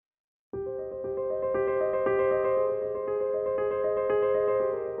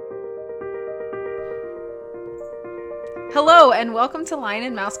Hello, and welcome to Lion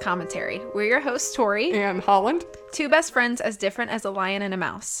and Mouse Commentary. We're your hosts, Tori and Holland. Two best friends as different as a lion and a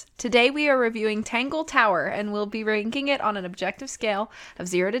mouse. Today we are reviewing Tangle Tower, and we'll be ranking it on an objective scale of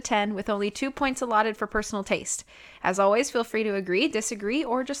 0 to 10 with only 2 points allotted for personal taste. As always, feel free to agree, disagree,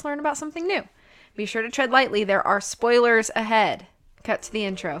 or just learn about something new. Be sure to tread lightly, there are spoilers ahead. Cut to the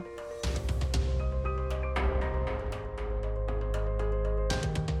intro.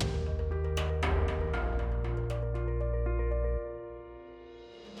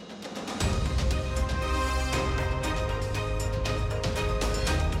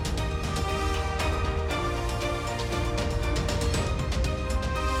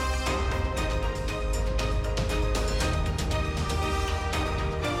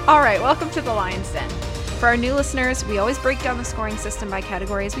 Alright, welcome to the Lion's Den. For our new listeners, we always break down the scoring system by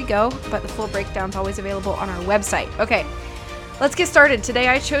category as we go, but the full breakdown's always available on our website. Okay, let's get started. Today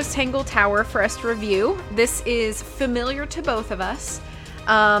I chose Tangle Tower for us to review. This is familiar to both of us.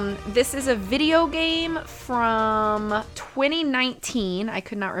 This is a video game from 2019. I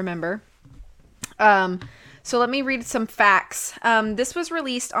could not remember. So let me read some facts. This was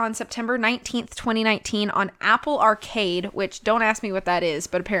released on September 19th, 2019 on Apple Arcade, which don't ask me what that is,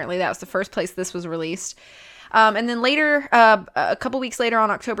 but apparently that was the first place this was released. And then later, a couple weeks later on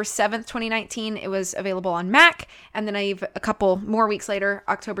October 7th, 2019, it was available on Mac. And then a couple more weeks later,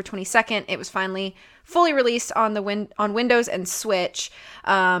 October 22nd, it was finally fully released on on Windows and Switch.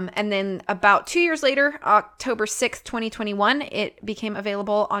 And then about 2 years later, October 6th, 2021, it became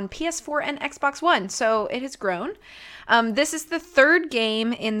available on PS4 and Xbox One. So it has grown. This is the third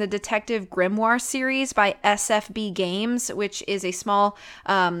game in the Detective Grimoire series by SFB Games, which is a small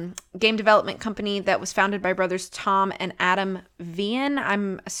game development company that was founded by brothers Tom and Adam Vian.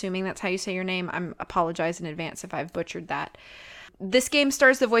 I'm assuming that's how you say your name. I apologize in advance if I've butchered that. This game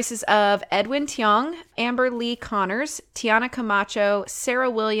stars the voices of Edwin Tiong, Amber Lee Connors, Tiana Camacho, Sarah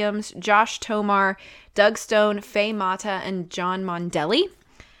Williams, Josh Tomar, Doug Stone, Faye Mata, and John Mondelli.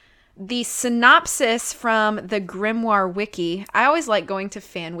 The synopsis from the Grimoire Wiki. I always like going to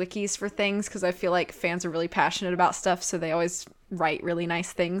fan wikis for things because I feel like fans are really passionate about stuff, so they always write really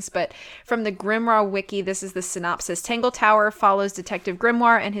nice things. But from the Grimoire Wiki, this is the synopsis. Tangle Tower follows Detective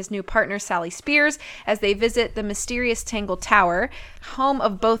Grimoire and his new partner Sally Spears as they visit the mysterious Tangle Tower, home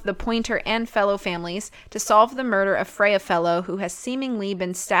of both the Pointer and Fellow families, to solve the murder of Freya Fellow, who has seemingly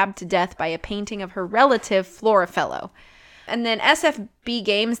been stabbed to death by a painting of her relative Flora Fellow. And then SFB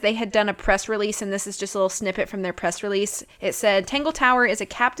Games, they had done a press release, and this is just a little snippet from their press release. It said, Tangle Tower is a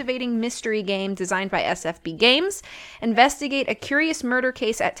captivating mystery game designed by SFB Games. Investigate a curious murder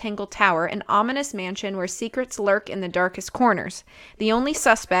case at Tangle Tower, an ominous mansion where secrets lurk in the darkest corners. The only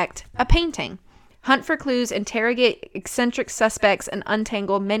suspect, a painting. Hunt for clues, interrogate eccentric suspects, and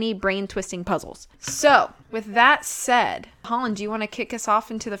untangle many brain-twisting puzzles. So, with that said, Holland, do you want to kick us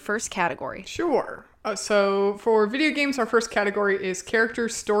off into the first category? Sure. So for video games, our first category is character,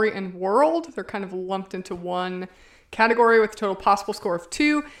 story, and world. They're kind of lumped into one category with a total possible score of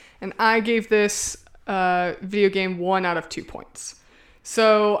 2. And I gave this video game 1 out of 2 points.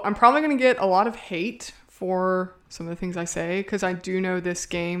 So I'm probably going to get a lot of hate for some of the things I say, because I do know this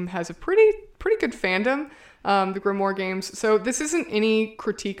game has a pretty good fandom, the Grimoire games. So this isn't any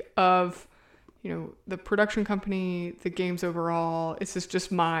critique of, the production company, the games overall. This is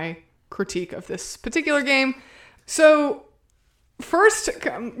just my critique of this particular game. So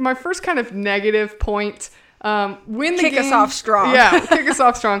my first kind of negative point, when the kick us off strong. Yeah, kick us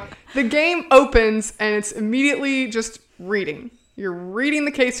off strong. The game opens and it's immediately just reading. You're reading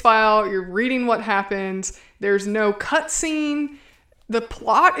the case file, you're reading what happens. There's no cutscene. The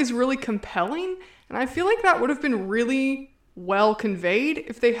plot is really compelling, and I feel like that would have been really well conveyed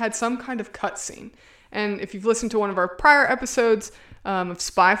if they had some kind of cutscene. And if you've listened to one of our prior episodes of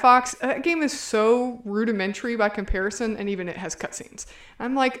Spy Fox, that game is so rudimentary by comparison, and even it has cutscenes.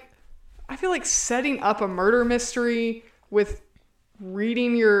 I feel like setting up a murder mystery with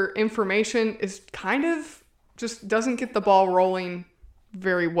reading your information is kind of just doesn't get the ball rolling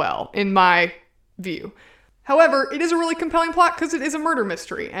very well, in my view. However, it is a really compelling plot because it is a murder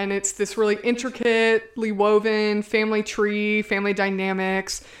mystery, and it's this really intricately woven family tree, family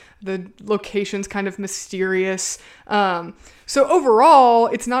dynamics. The location's kind of mysterious. So overall,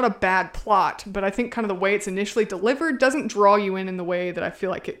 it's not a bad plot, but I think kind of the way it's initially delivered doesn't draw you in the way that I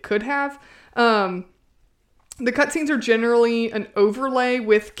feel like it could have. The cutscenes are generally an overlay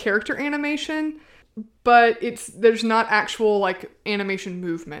with character animation, but there's not actual animation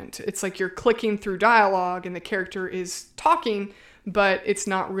movement. It's like you're clicking through dialogue and the character is talking, but it's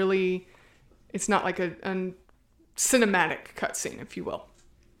not like a cinematic cutscene, if you will.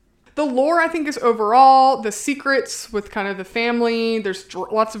 The lore, I think, is overall the secrets with kind of the family. There's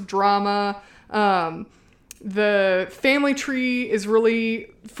lots of drama. The family tree is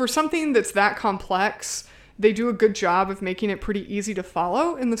really, for something that's that complex, they do a good job of making it pretty easy to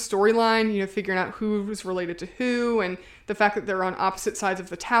follow in the storyline, figuring out who's related to who, and the fact that they're on opposite sides of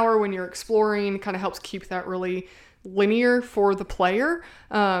the tower when you're exploring kind of helps keep that really linear for the player,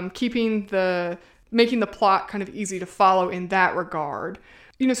 making the plot kind of easy to follow in that regard.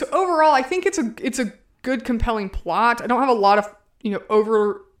 So overall, I think it's a good, compelling plot. I don't have a lot of,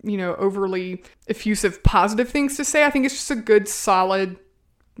 overly effusive positive things to say. I think it's just a good, solid,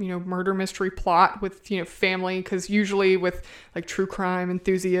 murder mystery plot with, family, because usually with like true crime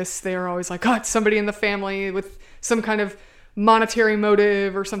enthusiasts, they're always like, oh, it's somebody in the family with some kind of monetary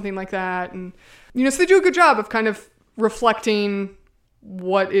motive or something like that. And, so they do a good job of kind of reflecting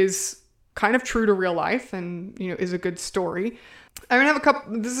what is kind of true to real life and, is a good story. I'm going to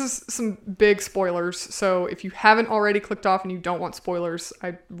have this is some big spoilers. So if you haven't already clicked off and you don't want spoilers,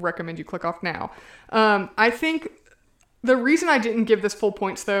 I recommend you click off now. I think the reason I didn't give this full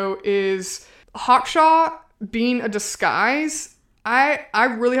points, though, is Hawkshaw being a disguise. I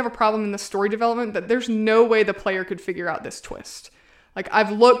really have a problem in the story development that there's no way the player could figure out this twist. Like,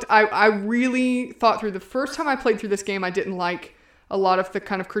 I really thought through the first time I played through this game, I didn't like a lot of the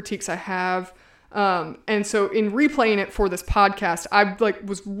kind of critiques I have. And so in replaying it for this podcast, I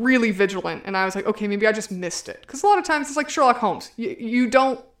was really vigilant, and I was like, okay, maybe I just missed it. Because a lot of times it's like Sherlock Holmes. You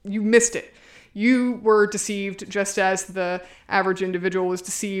missed it. You were deceived just as the average individual was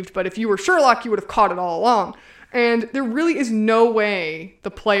deceived. But if you were Sherlock, you would have caught it all along. And there really is no way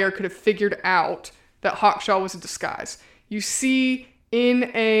the player could have figured out that Hawkshaw was a disguise. You see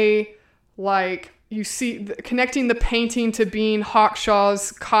connecting the painting to being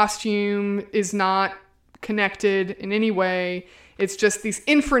Hawkshaw's costume is not connected in any way. It's just these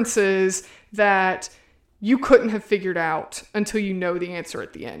inferences that you couldn't have figured out until you know the answer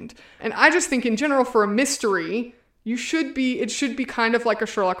at the end. And I just think in general for a mystery, it should be kind of like a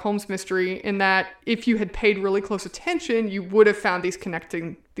Sherlock Holmes mystery in that if you had paid really close attention, you would have found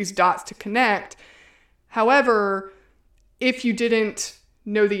these dots to connect. However, if you didn't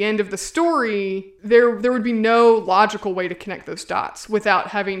know the end of the story, there would be no logical way to connect those dots without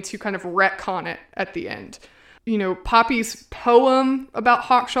having to kind of retcon it at the end. Poppy's poem about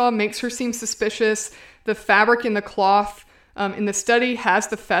Hawkshaw makes her seem suspicious. The fabric in the cloth in the study has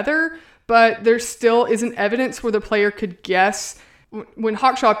the feather, but there still isn't evidence where the player could guess. When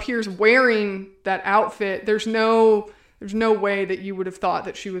Hawkshaw appears wearing that outfit, there's no way that you would have thought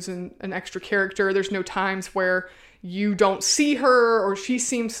that she was an extra character. There's no times where you don't see her or she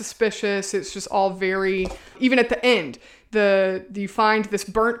seems suspicious. It's just all very, even at the end, you find this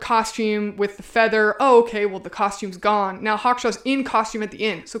burnt costume with the feather. Oh, okay, well, the costume's gone. Now Hawkshaw's in costume at the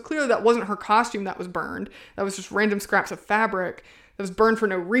end. So clearly that wasn't her costume that was burned. That was just random scraps of fabric that was burned for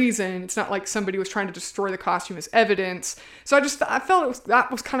no reason. It's not like somebody was trying to destroy the costume as evidence. So I felt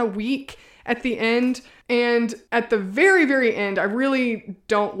that was kind of weak at the end. And at the very, very end, I really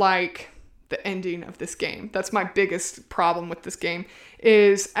don't like the ending of this game. That's my biggest problem with this game,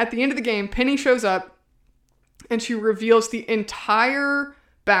 is at the end of the game, Penny shows up and she reveals the entire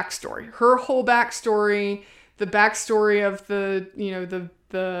backstory, her whole backstory, the backstory of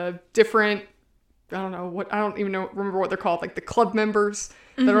the different, I don't even remember what they're called, like the club members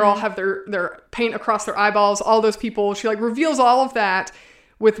that are all have their paint across their eyeballs, all those people. She reveals all of that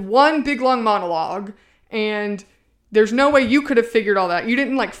with one big long monologue, and there's no way you could have figured all that. You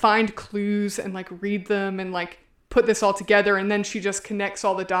didn't find clues and read them and put this all together, and then she just connects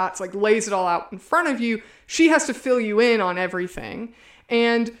all the dots, lays it all out in front of you. She has to fill you in on everything.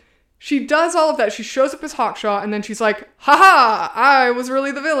 And she does all of that. She shows up as Hawkshaw, and then she's like, haha, I was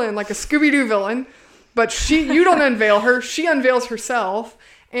really the villain, like a Scooby-Doo villain. But you don't unveil her. She unveils herself.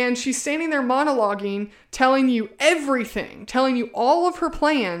 And she's standing there monologuing, telling you everything, telling you all of her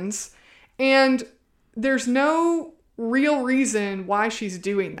plans. And there's no real reason why she's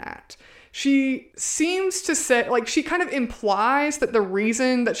doing that. She seems to say, she kind of implies that the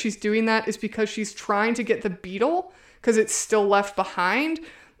reason that she's doing that is because she's trying to get the beetle because it's still left behind.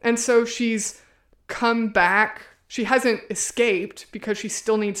 And so she's come back. She hasn't escaped because she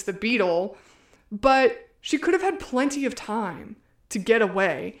still needs the beetle, but she could have had plenty of time to get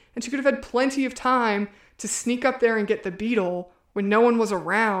away. And she could have had plenty of time to sneak up there and get the beetle when no one was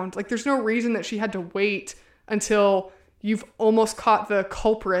around. There's no reason that she had to wait until you've almost caught the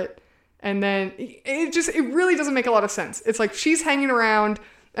culprit. And then it really doesn't make a lot of sense. It's she's hanging around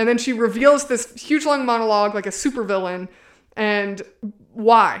and then she reveals this huge long monologue like a supervillain. And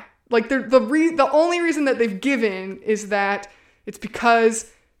why? The only reason that they've given is that it's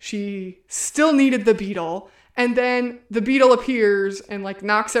because she still needed the beetle. And then the beetle appears and like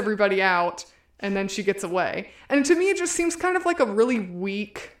knocks everybody out. And then she gets away. And to me, it just seems kind of like a really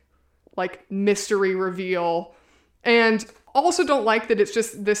weak, like, mystery reveal. And also don't like that it's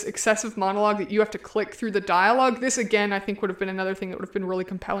just this excessive monologue that you have to click through the dialogue. This, again, I think would have been another thing that would have been really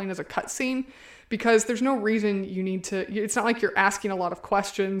compelling as a cutscene. Because there's no reason you need to... It's not like you're asking a lot of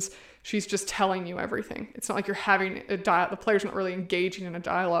questions. She's just telling you everything. It's not like you're having the player's not really engaging in a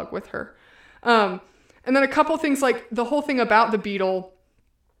dialogue with her. And then a couple things, like the whole thing about the beetle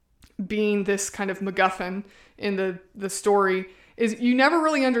being this kind of MacGuffin in the story is you never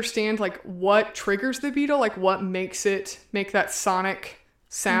really understand like what triggers the beetle, like what makes it make that sonic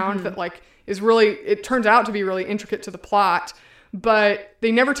sound that like is really, it turns out to be really intricate to the plot, but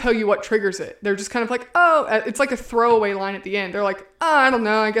they never tell you what triggers it. They're just kind of like, oh, it's like a throwaway line at the end. They're like, oh, I don't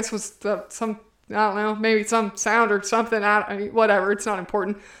know, I guess it was I don't know, maybe some sound or something. I mean, whatever. It's not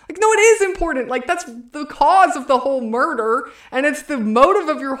important. Like, no, it is important. Like, that's the cause of the whole murder. And it's the motive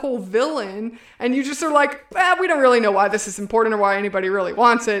of your whole villain. And you just are like, we don't really know why this is important or why anybody really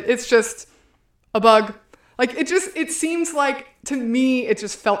wants it. It's just a bug. Like, it seems like, to me, it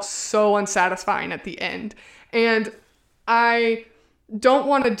just felt so unsatisfying at the end. And I don't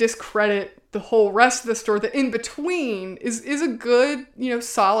want to discredit the whole rest of the story. The in between is a good,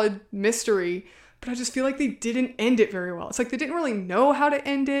 solid mystery. But I just feel like they didn't end it very well. It's like they didn't really know how to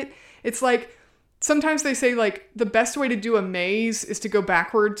end it. It's like sometimes they say like the best way to do a maze is to go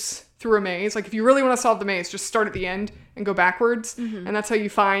backwards through a maze. Like if you really want to solve the maze, just start at the end and go backwards. And that's how you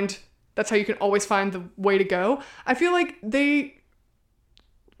can always find the way to go. I feel like they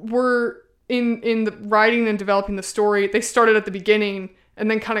were in the writing and developing the story. They started at the beginning and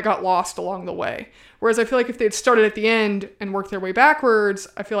then kind of got lost along the way. Whereas I feel like if they'd started at the end and worked their way backwards,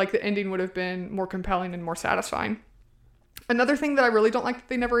 I feel like the ending would have been more compelling and more satisfying. Another thing that I really don't like that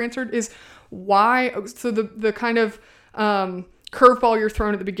they never answered is why. So the kind of curveball you're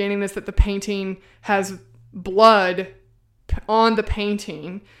thrown at the beginning is that the painting has blood on the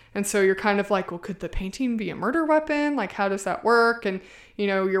painting. And so you're kind of like, well, could the painting be a murder weapon? Like, how does that work? And,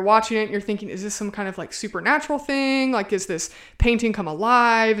 you're watching it and you're thinking, is this some kind of like supernatural thing? Like, is this painting come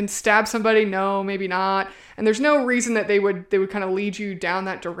alive and stab somebody? No, maybe not. And there's no reason that they would kind of lead you down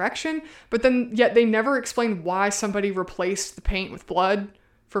that direction. But then yet they never explain why somebody replaced the paint with blood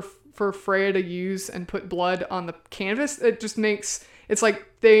for Freya to use and put blood on the canvas. It just just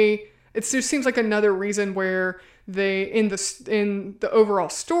seems like another reason where they, in the overall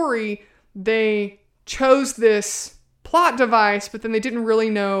story, they chose this plot device, but then they didn't really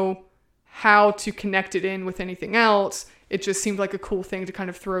know how to connect it in with anything else. It just seemed like a cool thing to kind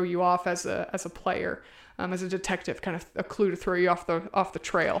of throw you off as a player, as a detective, kind of a clue to throw you off the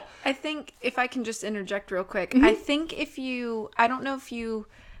trail. I think if I can just interject real quick, I think I don't know if you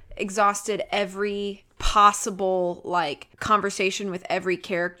exhausted every possible like conversation with every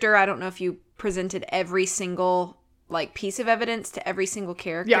character. I don't know if you presented every single like piece of evidence to every single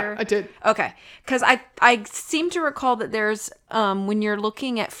character. Yeah, I did. Okay. Because I seem to recall that there's, when you're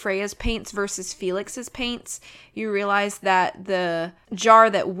looking at Freya's paints versus Felix's paints, you realize that the jar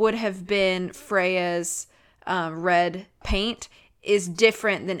that would have been Freya's red paint is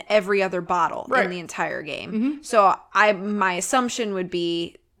different than every other bottle in the entire game. So my assumption would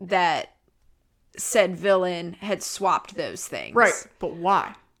be that said villain had swapped those things. Right. But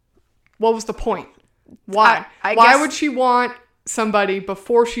why? What was the point? Why? Why would she want somebody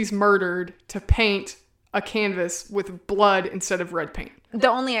before she's murdered to paint a canvas with blood instead of red paint? The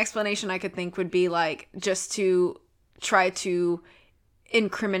only explanation I could think would be like just to try to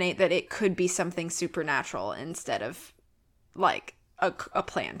incriminate that it could be something supernatural instead of like a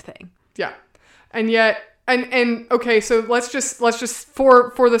planned thing. Yeah. And yet and okay, so let's just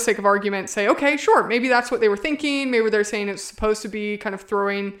for the sake of argument say, okay, sure, maybe that's what they were thinking. Maybe they're saying it's supposed to be kind of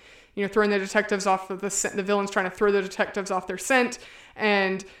throwing the detectives off of the scent. The villain's trying to throw the detectives off their scent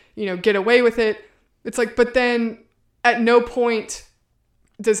and, get away with it. It's like, but then at no point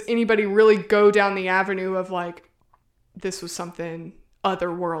does anybody really go down the avenue of like, this was something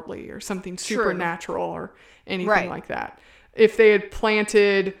otherworldly or something supernatural or anything like that. If they had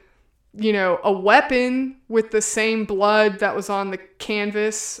planted, a weapon with the same blood that was on the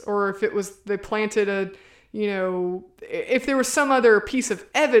canvas, or if they planted if there was some other piece of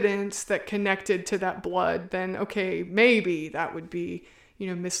evidence that connected to that blood, then okay, maybe that would be,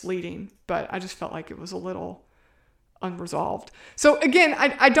 misleading. But I just felt like it was a little unresolved. So again,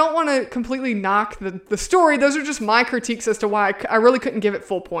 I don't want to completely knock the story. Those are just my critiques as to why I really couldn't give it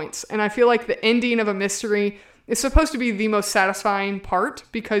full points. And I feel like the ending of a mystery is supposed to be the most satisfying part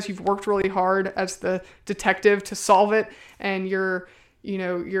because you've worked really hard as the detective to solve it, and you're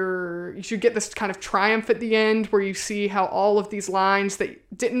you should get this kind of triumph at the end where you see how all of these lines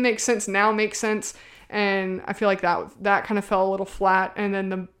that didn't make sense now make sense. And I feel like that kind of fell a little flat. And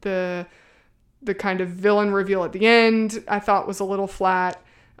then the kind of villain reveal at the end I thought was a little flat.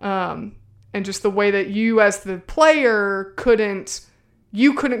 And just the way that you as the player couldn't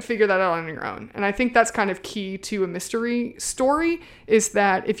figure that out on your own. And I think that's kind of key to a mystery story, is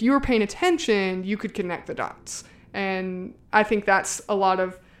that if you were paying attention, you could connect the dots. And I think that's a lot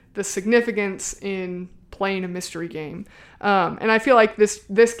of the significance in playing a mystery game. And I feel like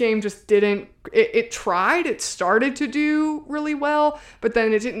this game just didn't, it started to do really well, but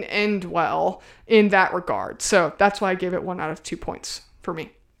then it didn't end well in that regard. So that's why I gave it 1 out of 2 points for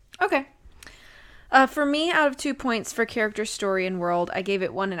me. Okay. For me, out of 2 points for character, story, and world, I gave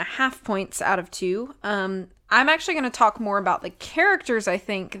it 1.5 points out of 2. I'm actually going to talk more about the characters, I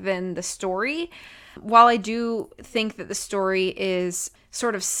think, than the story. While I do think that the story is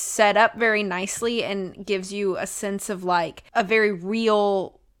sort of set up very nicely and gives you a sense of like a very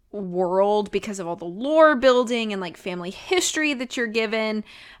real world because of all the lore building and like family history that you're given,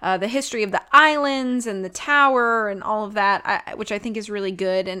 the history of the islands and the tower and all of that, which I think is really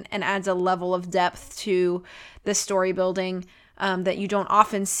good and adds a level of depth to the story building that you don't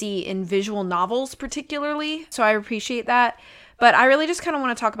often see in visual novels particularly. So I appreciate that. But I really just kind of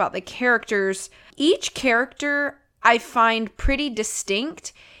want to talk about the characters. Each character I find pretty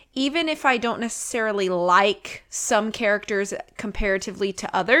distinct, even if I don't necessarily like some characters comparatively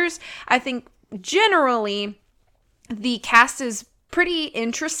to others. I think generally the cast is pretty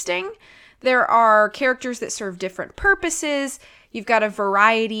interesting. There are characters that serve different purposes. You've got a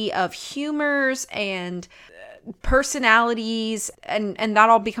variety of humors and personalities, and that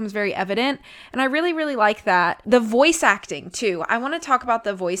all becomes very evident. And I really, really like that. The voice acting, too. I want to talk about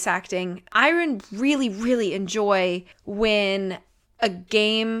the voice acting. I really, really enjoy when a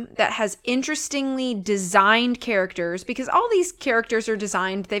game that has interestingly designed characters, because all these characters are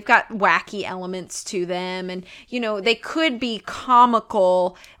designed, they've got wacky elements to them, and they could be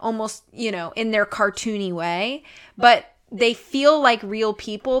comical almost in their cartoony way, but they feel like real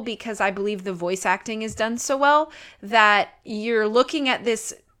people because I believe the voice acting is done so well that you're looking at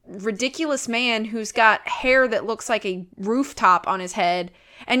this ridiculous man who's got hair that looks like a rooftop on his head,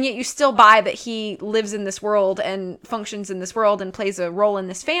 and yet you still buy that he lives in this world and functions in this world and plays a role in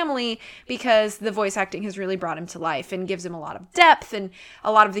this family because the voice acting has really brought him to life and gives him a lot of depth, and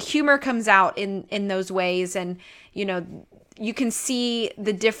a lot of the humor comes out in those ways. And you can see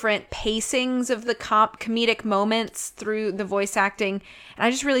the different pacings of the comedic moments through the voice acting. And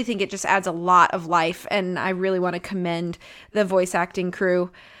I just really think it just adds a lot of life. And I really want to commend the voice acting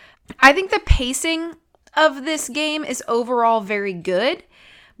crew. I think the pacing of this game is overall very good,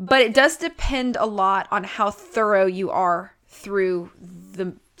 but it does depend a lot on how thorough you are through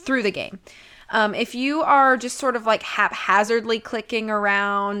the game. If you are just sort of like haphazardly clicking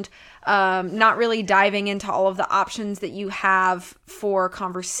around, not really diving into all of the options that you have for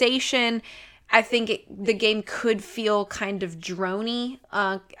conversation, I think the game could feel kind of droney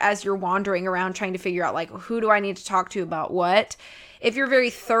as you're wandering around trying to figure out, like, who do I need to talk to about what? If you're very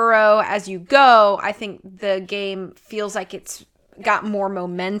thorough as you go, I think the game feels like it's got more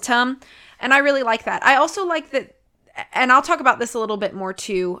momentum. And I really like that. I also like that, and I'll talk about this a little bit more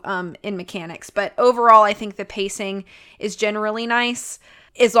too in mechanics, but overall I think the pacing is generally nice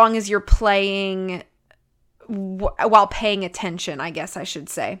as long as you're playing while paying attention, I guess I should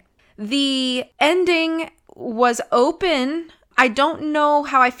say. The ending was open. I don't know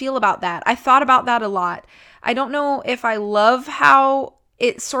how I feel about that. I thought about that a lot. I don't know if I love how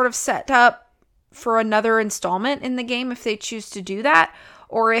it's sort of set up for another installment in the game if they choose to do that,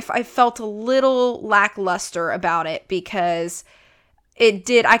 or if I felt a little lackluster about it because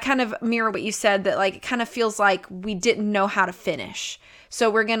I kind of mirror what you said, that like it kind of feels like we didn't know how to finish.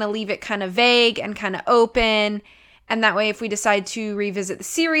 So we're going to leave it kind of vague and kind of open. And that way, if we decide to revisit the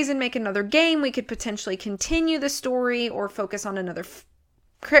series and make another game, we could potentially continue the story or focus on another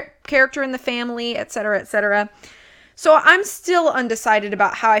character in the family, etc., etc. So I'm still undecided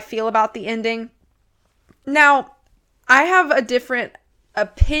about how I feel about the ending. Now, I have a different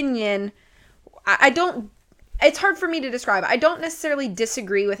opinion. It's hard for me to describe. I don't necessarily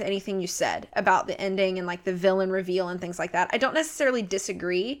disagree with anything you said about the ending and like the villain reveal and things like that. I don't necessarily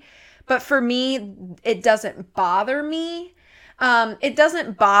disagree, but for me, it doesn't bother me. It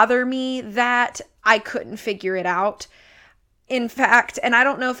doesn't bother me that I couldn't figure it out. In fact, and I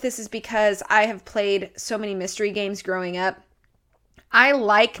don't know if this is because I have played so many mystery games growing up, I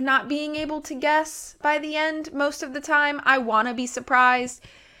like not being able to guess by the end most of the time. I want to be surprised.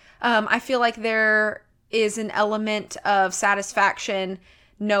 I feel like there is an element of satisfaction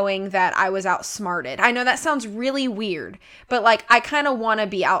knowing that I was outsmarted. I know that sounds really weird, but like I kind of want to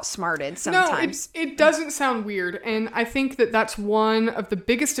be outsmarted sometimes. No, it doesn't sound weird. And I think that that's one of the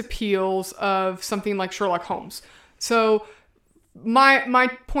biggest appeals of something like Sherlock Holmes. So my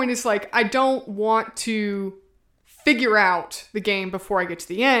point is like, I don't want to figure out the game before I get to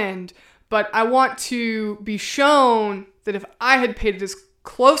the end, but I want to be shown that if I had paid this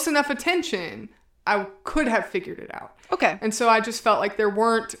close enough attention, I could have figured it out. Okay. And so I just felt like there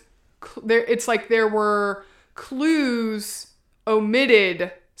weren't, it's like there were clues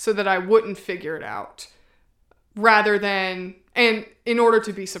omitted so that I wouldn't figure it out rather than, and in order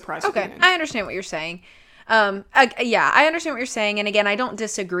to be surprised. Okay. I understand what you're saying. Yeah, I understand what you're saying. And again, I don't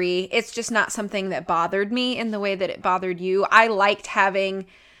disagree. It's just not something that bothered me in the way that it bothered you. I liked having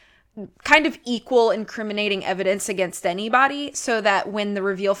kind of equal incriminating evidence against anybody so that when the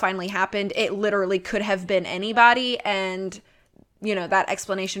reveal finally happened, it literally could have been anybody. And, you know, that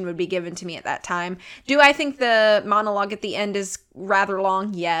explanation would be given to me at that time. Do I think the monologue at the end is rather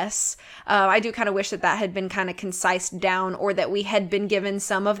long? Yes. I do kind of wish that had been kind of concise down, or that we had been given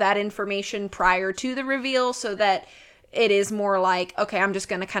some of that information prior to the reveal so that it is more like, okay, I'm just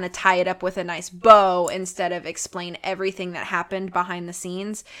going to kind of tie it up with a nice bow instead of explain everything that happened behind the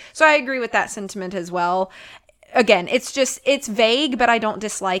scenes. So I agree with that sentiment as well. Again, it's vague, but I don't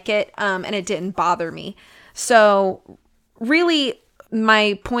dislike it, and it didn't bother me. So really,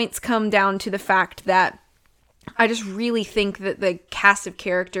 my points come down to the fact that I just really think that the cast of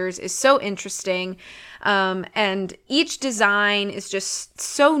characters is so interesting, and each design is just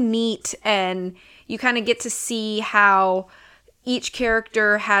so neat, and you kind of get to see how each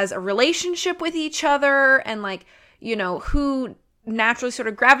character has a relationship with each other, and like, you know, who naturally sort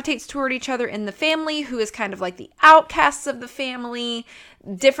of gravitates toward each other in the family, who is kind of like the outcasts of the family,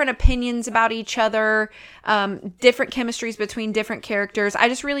 different opinions about each other, different chemistries between different characters. I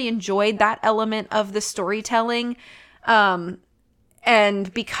just really enjoyed that element of the storytelling. And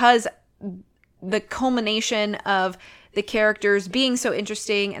because the culmination of the characters being so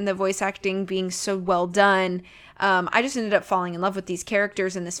interesting and the voice acting being so well done, I just ended up falling in love with these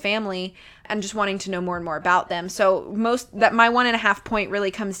characters and this family and just wanting to know more and more about them. So my 1.5 point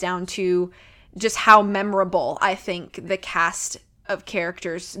really comes down to just how memorable I think the cast of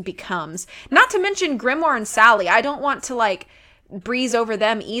characters becomes. Not to mention Grimoire and Sally. I don't want to like breeze over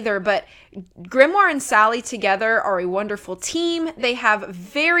them either, but Grimoire and Sally together are a wonderful team. They have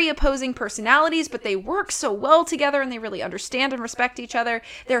very opposing personalities, but they work so well together and they really understand and respect each other.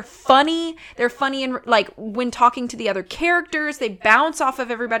 They're funny. They're funny and like when talking to the other characters, they bounce off of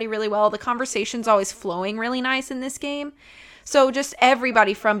everybody really well. The conversation's always flowing really nice in this game. So just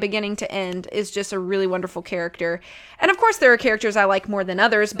everybody from beginning to end is just a really wonderful character. And of course there are characters I like more than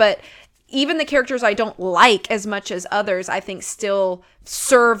others, but even the characters I don't like as much as others, I think still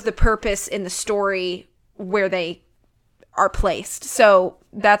serve the purpose in the story where they are placed. So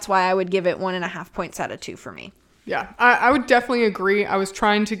that's why I would give it 1.5 points out of 2 for me. Yeah, I would definitely agree. I was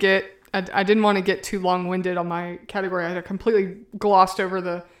trying to I didn't want to get too long-winded on my category. I completely glossed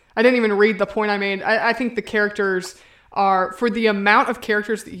over I didn't even read the point I made. I think the characters are, for the amount of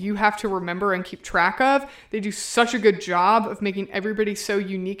characters that you have to remember and keep track of, they do such a good job of making everybody so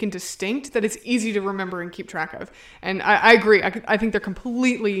unique and distinct that it's easy to remember and keep track of. And I agree. I think they're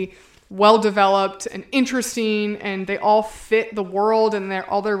completely well-developed and interesting, and they all fit the world, and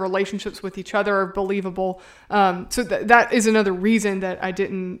all their relationships with each other are believable. So that is another reason that I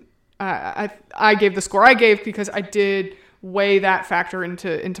didn't, I gave the score I gave, because I did weigh that factor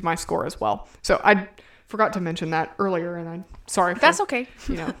into my score as well. So I forgot to mention that earlier, and I'm sorry. That's okay.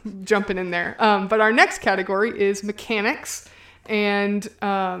 Jumping in there. But our next category is mechanics, and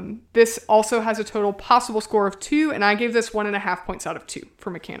this also has a total possible score of 2, and I gave this 1.5 points out of 2 for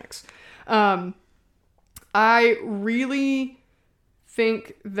mechanics. I really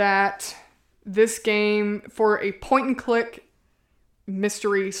think that this game, for a point-and-click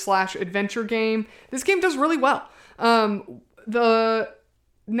mystery / adventure game, this game does really well. The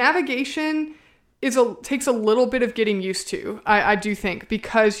navigation takes a little bit of getting used to, I do think,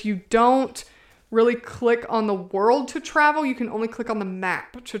 because you don't really click on the world to travel. You can only click on the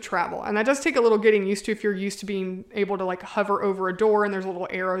map to travel. And that does take a little getting used to if you're used to being able to like hover over a door and there's a little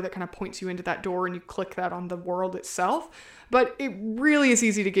arrow that kind of points you into that door and you click that on the world itself. But it really is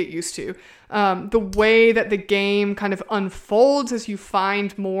easy to get used to. The way that the game kind of unfolds as you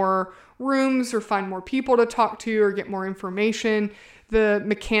find more rooms or find more people to talk to or get more information. The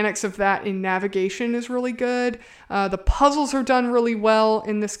mechanics of that in navigation is really good. The puzzles are done really well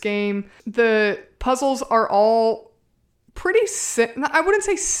in this game. The puzzles are all I wouldn't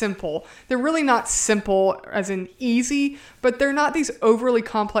say simple. They're really not simple as in easy, but they're not these overly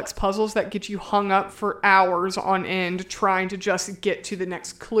complex puzzles that get you hung up for hours on end trying to just get to the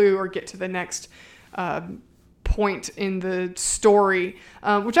next clue or get to the next point in the story,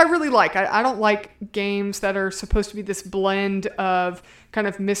 which I really like. I don't like games that are supposed to be this blend of kind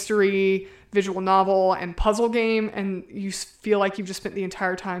of mystery, visual novel, and puzzle game, and you feel like you've just spent the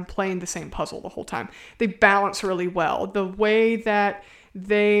entire time playing the same puzzle the whole time. They balance really well. The way that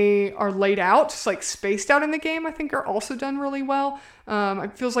they are laid out, just like spaced out in the game, I think are also done really well.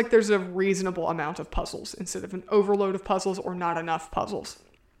 It feels like there's a reasonable amount of puzzles instead of an overload of puzzles or not enough puzzles.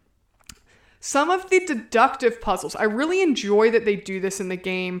 Some of the deductive puzzles, I really enjoy that they do this in the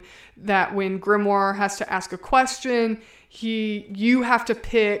game, that when Grimoire has to ask a question, you have to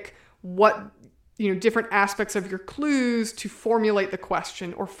pick different aspects of your clues to formulate the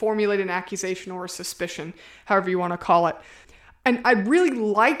question or formulate an accusation or a suspicion, however you want to call it. And I really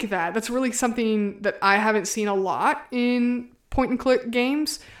like that. That's really something that I haven't seen a lot in point and click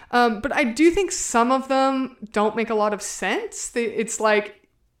games. But I do think some of them don't make a lot of sense. It's like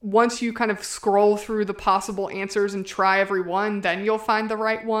once you kind of scroll through the possible answers and try every one, then you'll find the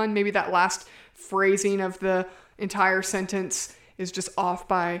right one. Maybe that last phrasing of the entire sentence is just off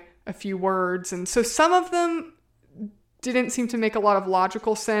by a few words. And so some of them didn't seem to make a lot of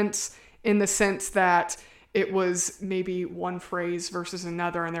logical sense in the sense that it was maybe one phrase versus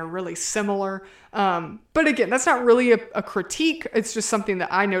another and they're really similar. But again, that's not really a critique. It's just something that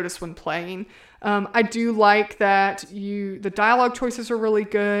I noticed when playing. I do like that the dialogue choices are really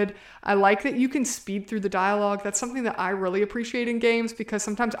good. I like that you can speed through the dialogue. That's something that I really appreciate in games because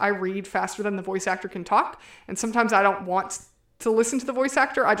sometimes I read faster than the voice actor can talk. And sometimes I don't want to listen to the voice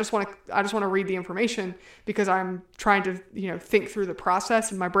actor. I just want to read the information because I'm trying to, think through the process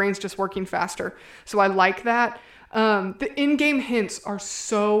and my brain's just working faster. So I like that. The in-game hints are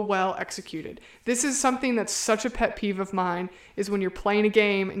so well executed. This is something that's such a pet peeve of mine is when you're playing a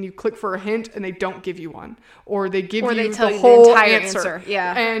game and you click for a hint and they don't give you one, or they give you the whole entire answer.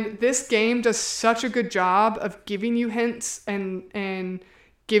 Yeah. And this game does such a good job of giving you hints and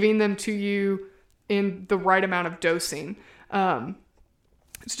giving them to you in the right amount of dosing.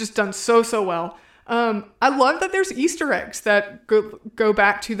 It's just done so well. I love that there's Easter eggs that go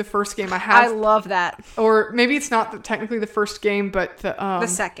back to the first game. I love that. Or maybe it's not technically the first game, but the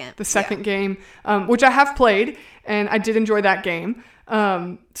second game, which I have played and I did enjoy that game.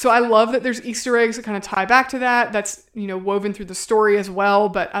 So I love that there's Easter eggs that kind of tie back to that. That's, woven through the story as well,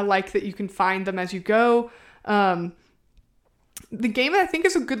 but I like that you can find them as you go. The game, I think,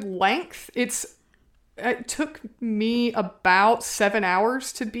 is a good length. It took me about 7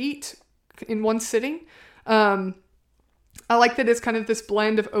 hours to beat in one sitting. I like that it's kind of this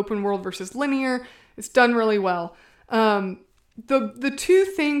blend of open world versus linear. It's done really well. The two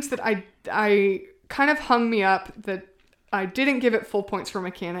things that I kind of hung me up that I didn't give it full points for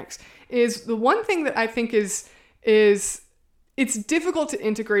mechanics is the one thing that I think is it's difficult to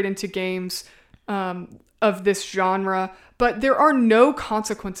integrate into games of this genre, but there are no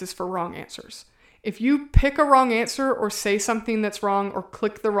consequences for wrong answers. If you pick a wrong answer or say something that's wrong or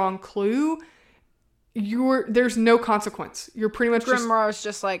click the wrong clue, there's no consequence. You're pretty much Grimoire's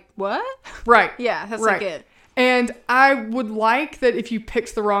just like, what? Right. Yeah, that's right. Like it. And I would like that if you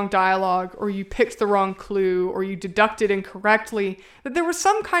picked the wrong dialogue or you picked the wrong clue or you deducted incorrectly, that there was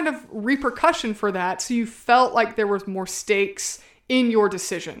some kind of repercussion for that so you felt like there was more stakes in your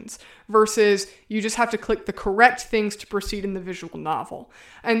decisions versus you just have to click the correct things to proceed in the visual novel.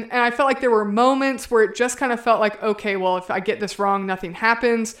 And I felt like there were moments where it just kind of felt like, okay, well, if I get this wrong, nothing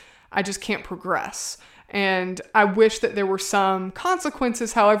happens. I just can't progress. And I wish that there were some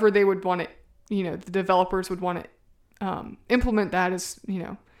consequences, however they would want it, the developers would want to implement that as,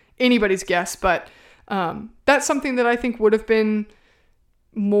 anybody's guess. But that's something that I think would have been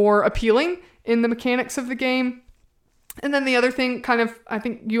more appealing in the mechanics of the game. And then the other thing, I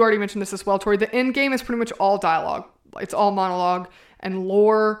think you already mentioned this as well, Tori, the end game is pretty much all dialogue. It's all monologue and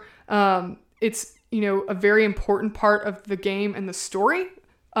lore. It's, a very important part of the game and the story.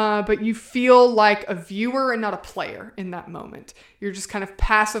 But you feel like a viewer and not a player in that moment. You're just kind of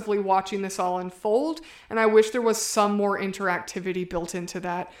passively watching this all unfold. And I wish there was some more interactivity built into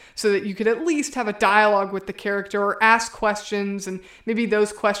that so that you could at least have a dialogue with the character or ask questions. And maybe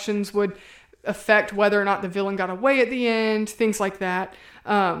those questions would affect whether or not the villain got away at the end, things like that.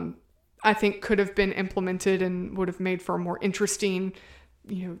 I think could have been implemented and would have made for a more interesting,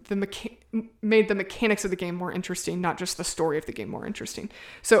 made the mechanics of the game more interesting, not just the story of the game more interesting.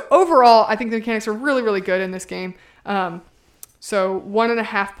 So overall, I think the mechanics are really, really good in this game. So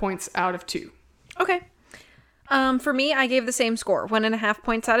 1.5 points out of 2. Okay. For me, I gave the same score, 1.5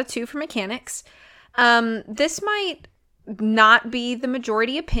 points out of 2 for mechanics. This might not be the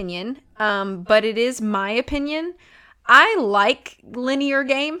majority opinion, but it is my opinion. I like linear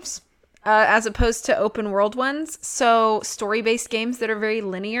games as opposed to open world ones. So story-based games that are very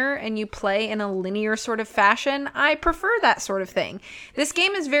linear and you play in a linear sort of fashion, I prefer that sort of thing. This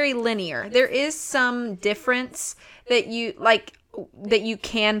game is very linear. There is some difference that you like that you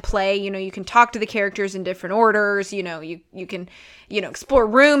can play. You know, you can talk to the characters in different orders. You know, you can, explore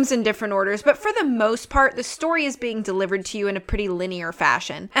rooms in different orders. But for the most part, the story is being delivered to you in a pretty linear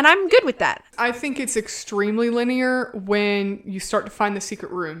fashion. And I'm good with that. I think it's extremely linear when you start to find the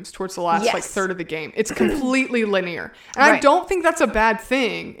secret rooms towards the last third of the game. It's completely linear. And I don't think that's a bad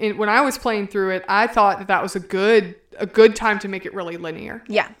thing. When I was playing through it, I thought that was a good time to make it really linear.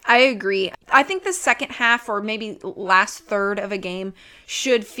 Yeah, I agree. I think the second half or maybe last third of a game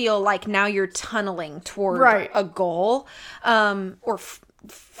should feel like now you're tunneling toward a goal, or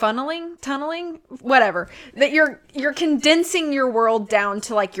tunneling, whatever. That you're condensing your world down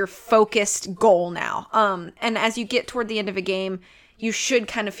to like your focused goal now. And as you get toward the end of a game, you should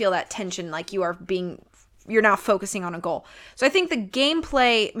kind of feel that tension, like you're now focusing on a goal. So I think the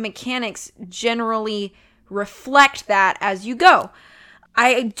gameplay mechanics generally reflect that as you go.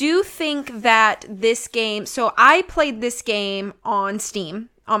 I do think that this game, so I played this game on Steam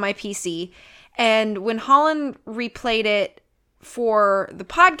on my PC, and when Holland replayed it for the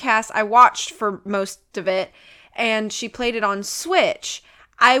podcast, I watched for most of it, and she played it on Switch.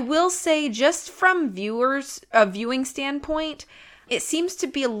 I will say, just from a viewing standpoint, it seems to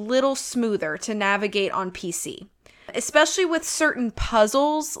be a little smoother to navigate on PC. Especially with certain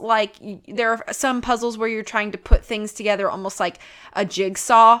puzzles, like there are some puzzles where you're trying to put things together almost like a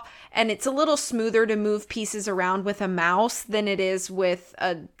jigsaw, and it's a little smoother to move pieces around with a mouse than it is with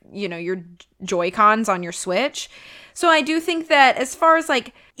your Joy-Cons on your Switch. So I do think that as far as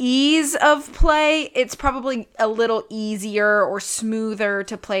like ease of play, it's probably a little easier or smoother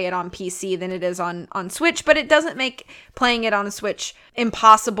to play it on PC than it is on Switch, but it doesn't make playing it on a Switch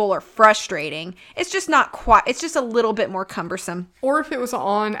impossible or frustrating. It's just not quite, it's just a little bit more cumbersome. Or if it was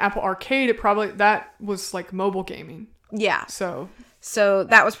on Apple Arcade, that was like mobile gaming. Yeah. So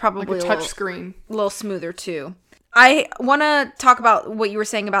that was probably like a touch screen. A little smoother too. I want to talk about what you were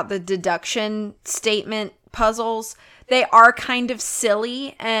saying about the deduction statement puzzles. They are kind of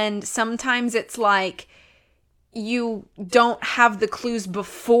silly, and sometimes it's like you don't have the clues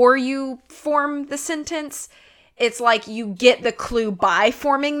before you form the sentence. It's like you get the clue by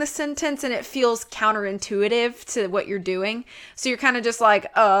forming the sentence, and it feels counterintuitive to what you're doing. So you're kind of just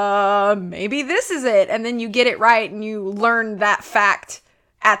like, maybe this is it. And then you get it right, and you learn that fact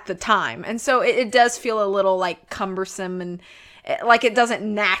at the time. And so it does feel a little like cumbersome, and like it doesn't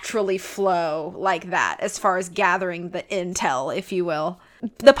naturally flow like that as far as gathering the intel, if you will.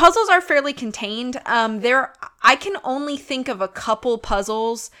 The puzzles are fairly contained. I can only think of a couple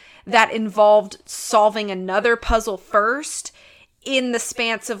puzzles that involved solving another puzzle first in the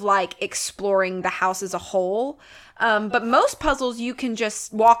span of like exploring the house as a whole. But most puzzles you can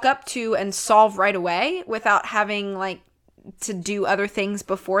just walk up to and solve right away without having like to do other things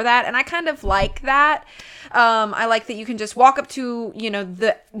before that, and I kind of like that. I like that you can just walk up to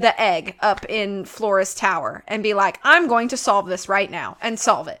the egg up in Flora's tower and be like, I'm going to solve this right now, and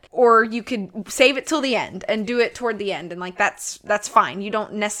solve it. Or you could save it till the end and do it toward the end, and like that's fine. You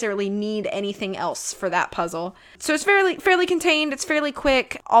don't necessarily need anything else for that puzzle. So it's fairly contained. It's fairly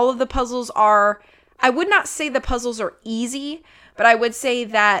quick. All of the puzzles are, I would not say the puzzles are easy, but I would say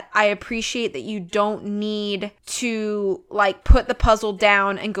that I appreciate that you don't need to like put the puzzle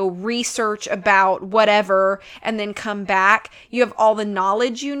down and go research about whatever and then come back. You have all the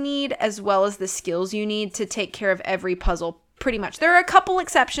knowledge you need as well as the skills you need to take care of every puzzle pretty much. There are a couple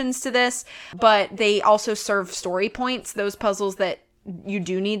exceptions to this, but they also serve story points, those puzzles that you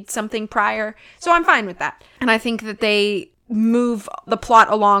do need something prior. So I'm fine with that. And I think that they move the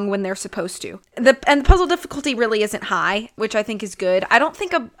plot along when they're supposed to. The puzzle difficulty really isn't high, which I think is good. I don't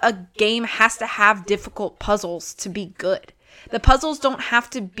think a game has to have difficult puzzles to be good. The puzzles don't have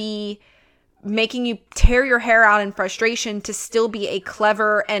to be making you tear your hair out in frustration to still be a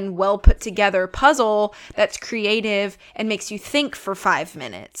clever and well put together puzzle that's creative and makes you think for 5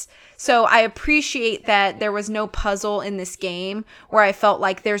 minutes. So I appreciate that there was no puzzle in this game where I felt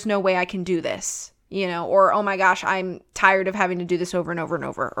like there's no way I can do this. Or, oh my gosh, I'm tired of having to do this over and over and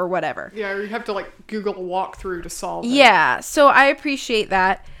over, or whatever. Yeah, or you have to, like, Google a walkthrough to solve it. Yeah, so I appreciate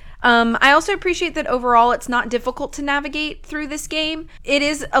that. I also appreciate that overall it's not difficult to navigate through this game. It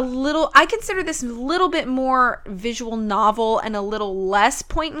is I consider this a little bit more visual novel and a little less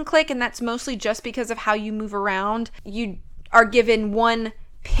point and click, and that's mostly just because of how you move around. You are given one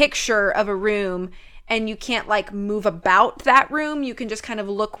picture of a room, and you can't like move about that room. You can just kind of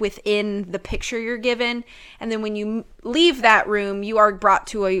look within the picture you're given. And then when you leave that room, you are brought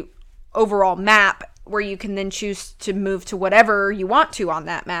to a overall map where you can then choose to move to whatever you want to on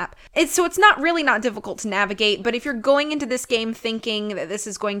that map. It's not difficult to navigate, but if you're going into this game thinking that this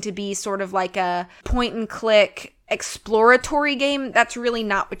is going to be sort of like a point and click exploratory game, that's really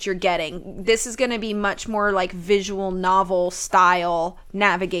not what you're getting. This is going to be much more like visual novel style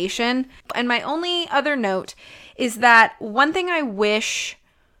navigation. And my only other note is that one thing I wish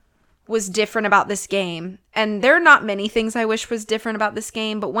was different about this game, and there are not many things I wish was different about this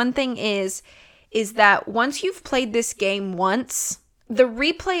game, but one thing is that once you've played this game once, the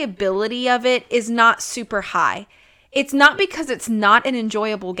replayability of it is not super high. It's not because it's not an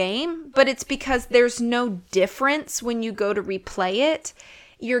enjoyable game, but it's because there's no difference when you go to replay it.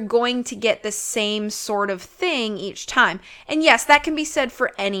 You're going to get the same sort of thing each time. And yes, that can be said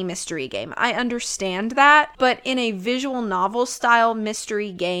for any mystery game. I understand that. But in a visual novel style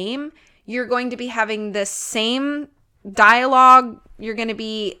mystery game, you're going to be having the same dialogue. You're going to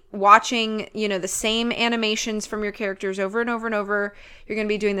be watching, the same animations from your characters over and over and over. You're going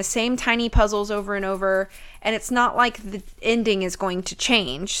to be doing the same tiny puzzles over and over. And it's not like the ending is going to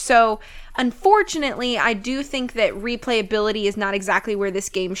change. So, unfortunately, I do think that replayability is not exactly where this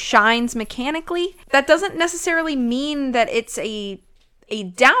game shines mechanically. That doesn't necessarily mean that it's a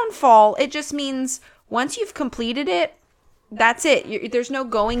downfall. It just means once you've completed it, that's it. There's no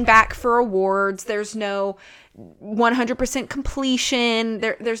going back for awards. There's no 100% completion.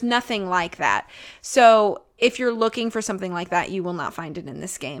 There's nothing like that. So if you're looking for something like that, you will not find it in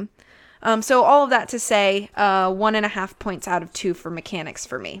this game. So all of that to say, 1.5 points out of 2 for mechanics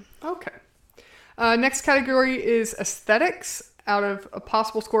for me. Okay. Next category is aesthetics. Out of a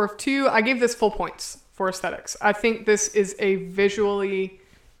possible score of 2, I gave this full points for aesthetics. I think this is a visually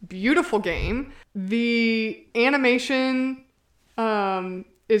beautiful game. The animation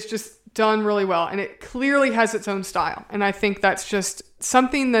is just done really well, and it clearly has its own style. And I think that's just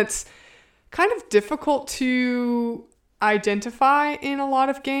something that's kind of difficult to identify in a lot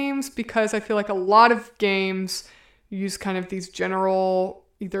of games, because I feel like a lot of games use kind of these general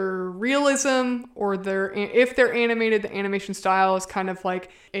either realism or if they're animated, the animation style is kind of like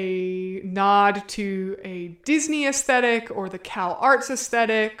a nod to a Disney aesthetic or the Cal Arts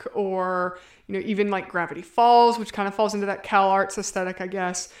aesthetic, or even like Gravity Falls, which kind of falls into that Cal Arts aesthetic, I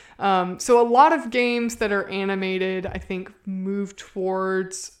guess. So a lot of games that are animated, I think, move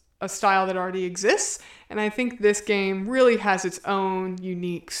towards a style that already exists. And I think this game really has its own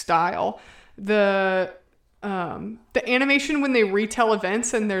unique style. The animation when they retell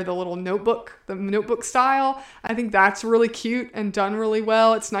events and they're the notebook style, I think that's really cute and done really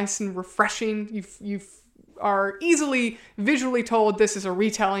well. It's nice and refreshing. You are easily visually told this is a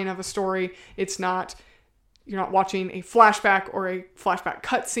retelling of a story. You're not watching a flashback or a flashback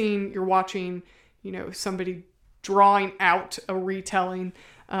cutscene. You're watching, somebody drawing out a retelling.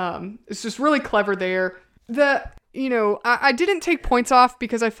 It's just really clever there. I didn't take points off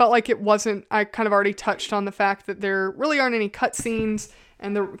because I felt like I kind of already touched on the fact that there really aren't any cutscenes,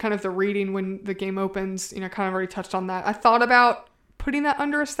 and the reading when the game opens, kind of already touched on that. I thought about putting that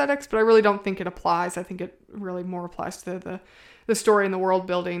under aesthetics, but I really don't think it applies. I think it really more applies to the story and the world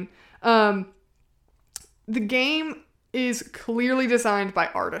building. The game is clearly designed by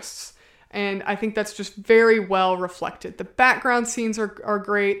artists, and I think that's just very well reflected. The background scenes are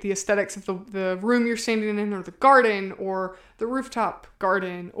great. The aesthetics of the room you're standing in, or the garden, or the rooftop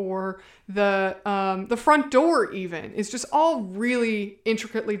garden, or the front door even, is just all really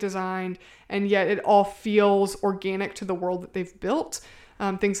intricately designed, and yet it all feels organic to the world that they've built.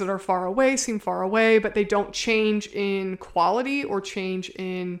 Things that are far away seem far away, but they don't change in quality or change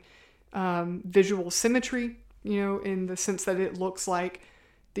in visual symmetry, in the sense that it looks like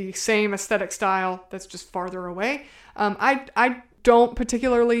the same aesthetic style that's just farther away. I don't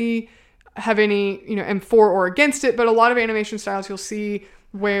particularly have any, am for or against it, but a lot of animation styles you'll see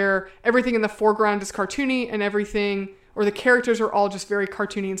where everything in the foreground is cartoony, and everything, or the characters are all just very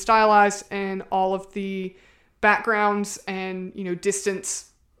cartoony and stylized, and all of the backgrounds and,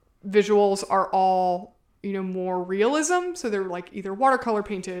 distance visuals are all, more realism. So they're like either watercolor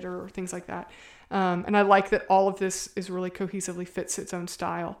painted or things like that. And I like that all of this is really cohesively fits its own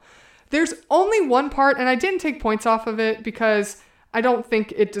style. There's only one part, and I didn't take points off of it because I don't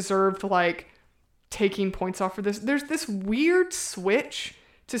think it deserved taking points off for this. There's this weird switch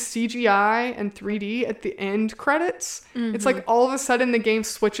to CGI and 3D at the end credits. It's like all of a sudden the game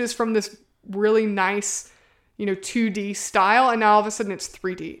switches from this really nice, 2D style, and now all of a sudden it's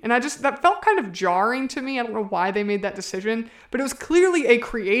 3D. And that felt kind of jarring to me. I don't know why they made that decision, but it was clearly a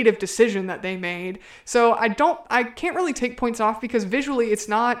creative decision that they made. So I can't really take points off because visually it's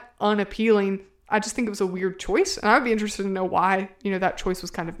not unappealing. I just think it was a weird choice, and I'd be interested to know why, that choice was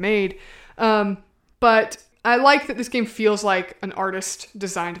kind of made. But I like that this game feels like an artist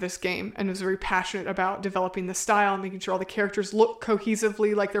designed this game and was very passionate about developing the style and making sure all the characters look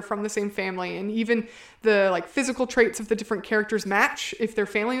cohesively like they're from the same family. And even the physical traits of the different characters match if they're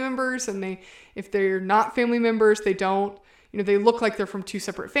family members, and if they're not family members, they don't, they look like they're from two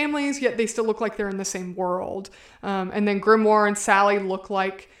separate families, yet they still look like they're in the same world. And then Grimoire and Sally look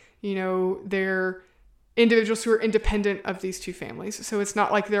like, they're individuals who are independent of these two families. So it's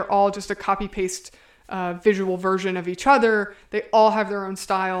not like they're all just a copy-paste visual version of each other. They all have their own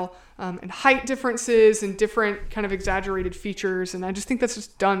style and height differences and different kind of exaggerated features. And I just think that's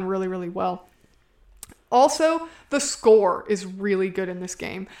just done really, really well. Also, the score is really good in this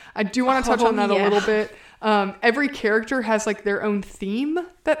game. I do want to touch on that a little bit. Every character has their own theme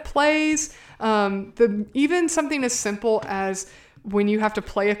that plays. Even something as simple as when you have to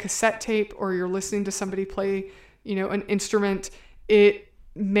play a cassette tape or you're listening to somebody play, an instrument, it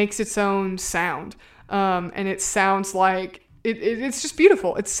makes its own sound. And it sounds like it's just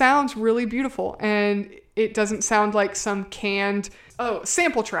beautiful. It sounds really beautiful. And it doesn't sound like some canned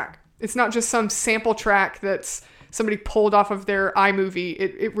sample track. It's not just some sample track that's somebody pulled off of their iMovie.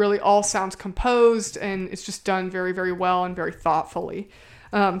 It really all sounds composed, and it's just done very, very well and very thoughtfully.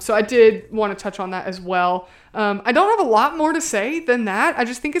 So I did want to touch on that as well. I don't have a lot more to say than that. I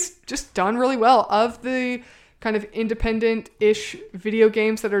just think it's just done really well. Of the kind of independent-ish video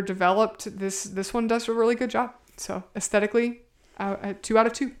games that are developed, this one does a really good job. So aesthetically, 2 out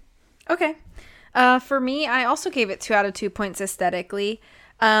of 2. Okay. For me, I also gave it 2 out of 2 points aesthetically.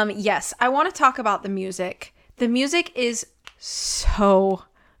 Yes, I want to talk about the music. The music is so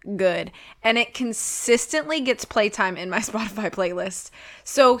good, and it consistently gets playtime in my Spotify playlist.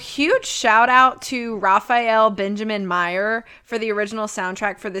 So huge shout out to Raphael Benjamin Meyer for the original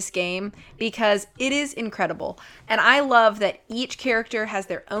soundtrack for this game, because it is incredible. And I love that each character has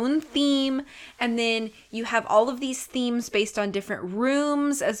their own theme, and then you have all of these themes based on different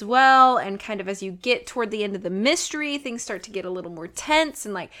rooms as well. And kind of as you get toward the end of the mystery, things start to get a little more tense,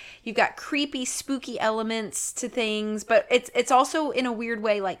 and you've got creepy, spooky elements to things, but it's also in a weird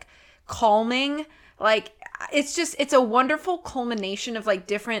way calming. It's a wonderful culmination of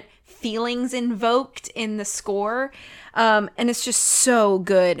different feelings invoked in the score. And it's just so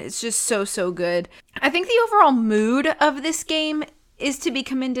good. It's just so good. I think the overall mood of this game is to be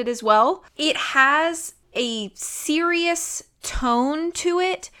commended as well. It has a serious tone to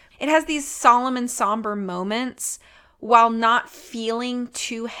it. It has these solemn and somber moments while not feeling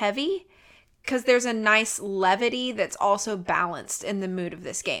too heavy, because there's a nice levity that's also balanced in the mood of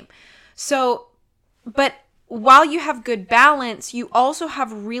this game. So, but while you have good balance, you also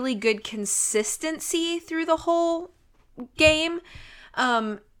have really good consistency through the whole game,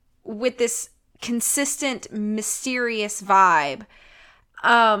 with this consistent, mysterious vibe.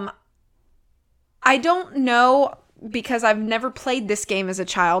 I don't know, because I've never played this game as a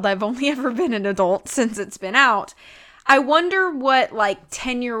child. I've only ever been an adult since it's been out. I wonder what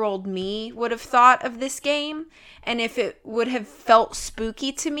 10-year-old me would have thought of this game, and if it would have felt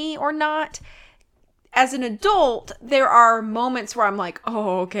spooky to me or not. As an adult, there are moments where I'm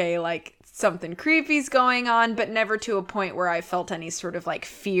oh, okay, something creepy's going on, but never to a point where I felt any sort of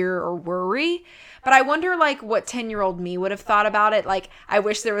fear or worry. But I wonder what 10-year-old me would have thought about it. I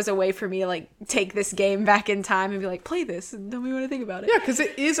wish there was a way for me to take this game back in time and be play this and tell me what I think about it. Yeah, because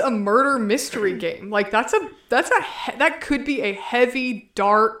it is a murder mystery game. That could be a heavy,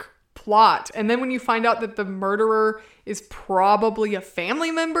 dark plot. And then when you find out that the murderer is probably a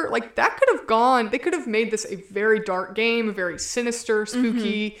family member, that could have gone. They could have made this a very dark game, a very sinister,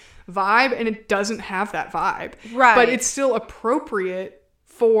 spooky vibe, and it doesn't have that vibe. Right. But it's still appropriate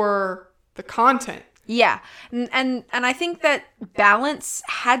for the content. Yeah. And I think that balance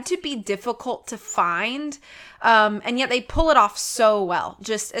had to be difficult to find. And yet they pull it off so well.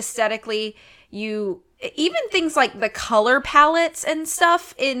 Just aesthetically, even things like the color palettes and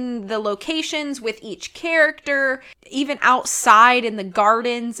stuff in the locations with each character, even outside in the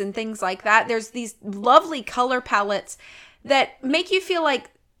gardens and things like that. There's these lovely color palettes that make you feel like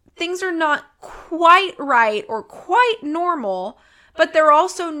things are not quite right or quite normal, but they're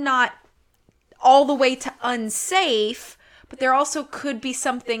also not all the way to unsafe, but there also could be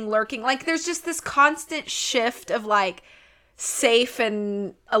something lurking. There's just this constant shift of safe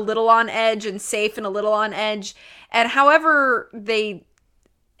and a little on edge and safe and a little on edge. And however they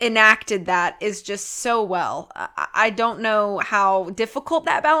enacted that is just so well. I don't know how difficult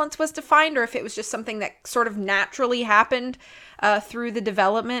that balance was to find, or if it was just something that sort of naturally happened through the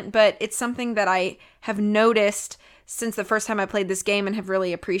development, but it's something that I have noticed since the first time I played this game and have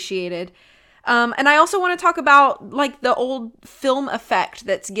really appreciated. And I also want to talk about like the old film effect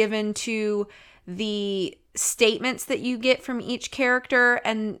that's given to the statements that you get from each character,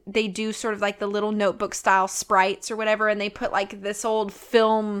 and they do sort of like the little notebook style sprites or whatever, and they put like this old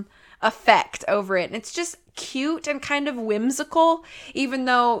film effect over it, and it's just cute and kind of whimsical, even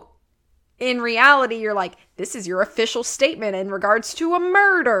though in reality you're like, this is your official statement in regards to a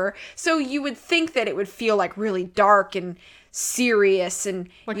murder, so you would think that it would feel like really dark and serious and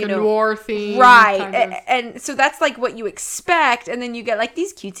like a noir theme, right? kind of. And so that's like what you expect, and then you get like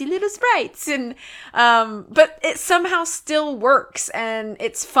these cutesy little sprites, and but it somehow still works, and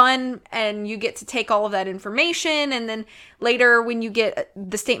it's fun, and you get to take all of that information, and then later when you get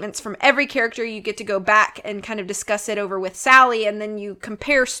the statements from every character, you get to go back and kind of discuss it over with Sally, and then you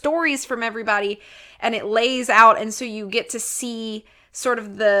compare stories from everybody, and it lays out, and so you get to see sort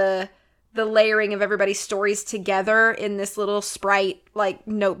of the layering of everybody's stories together in this little sprite like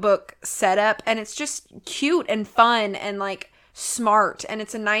notebook setup, and it's just cute and fun and like smart, and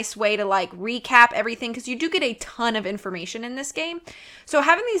it's a nice way to like recap everything, because you do get a ton of information in this game. So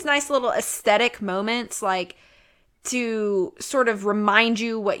having these nice little aesthetic moments like to sort of remind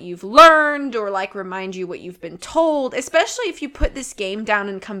you what you've learned, or like remind you what you've been told, especially if you put this game down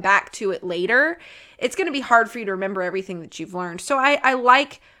and come back to it later, it's going to be hard for you to remember everything that you've learned. So I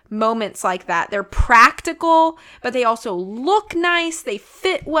like moments like that. They're practical, but they also look nice. They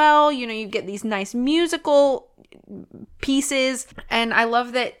fit well. You know, you get these nice musical pieces. And I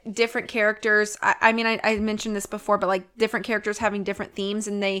love that different characters, I mean, I mentioned this before, but like different characters having different themes,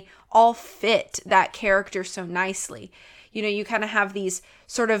 and they all fit that character so nicely. You know, you kind of have these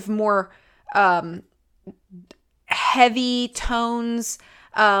sort of more heavy tones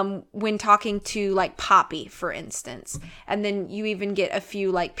when talking to like Poppy, for instance, and then you even get a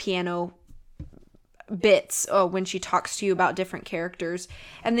few like piano bits when she talks to you about different characters,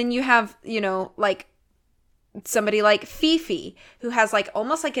 and then you have, you know, like somebody like Fifi, who has like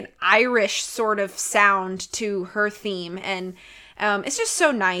almost like an Irish sort of sound to her theme, and it's just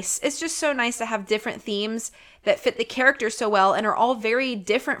so nice. It's just so nice to have different themes that fit the characters so well and are all very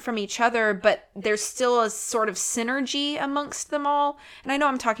different from each other, but there's still a sort of synergy amongst them all. And I know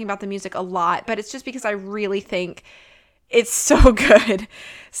I'm talking about the music a lot, but it's just because I really think it's so good.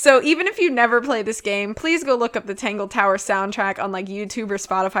 So even if you never play this game, please go look up the Tangle Tower soundtrack on like YouTube or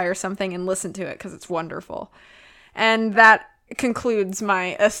Spotify or something and listen to it, because it's wonderful. And that concludes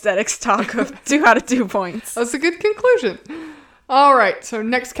my aesthetics talk of 2 out of 2 points. That's a good conclusion. All right, so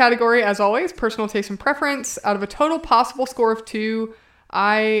next category, as always, personal taste and preference. Out of a total possible score of 2,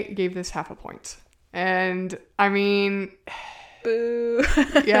 I gave this half a point. And I mean, boo.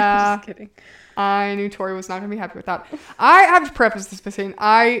 Yeah. Just kidding. I knew Tori was not going to be happy with that. I have to preface this by saying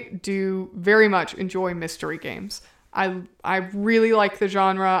I do very much enjoy mystery games. I really like the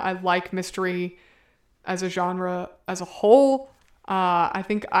genre. I like mystery as a genre as a whole. I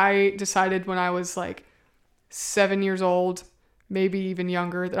think I decided when I was like 7 years old, maybe even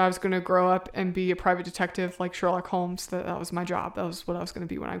younger, that I was going to grow up and be a private detective like Sherlock Holmes. That was my job. That was what I was going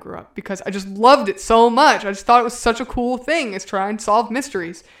to be when I grew up, because I just loved it so much. I just thought it was such a cool thing, is try and solve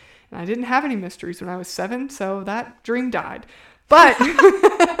mysteries. And I didn't have any mysteries when I was 7, so that dream died. But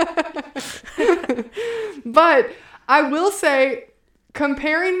but I will say,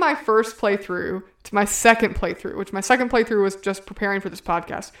 comparing my first playthrough to my second playthrough, which my second playthrough was just preparing for this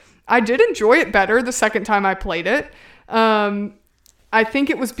podcast, I did enjoy it better the second time I played it. I think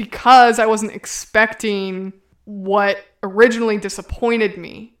it was because I wasn't expecting what originally disappointed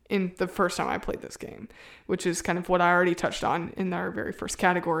me in the first time I played this game, which is kind of what I already touched on in our very first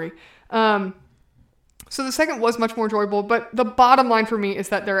category. So the second was much more enjoyable, but the bottom line for me is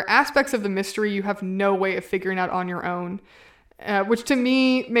that there are aspects of the mystery you have no way of figuring out on your own, which to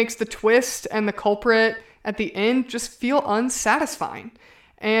me makes the twist and the culprit at the end just feel unsatisfying.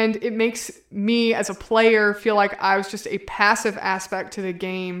 And it makes me as a player feel like I was just a passive aspect to the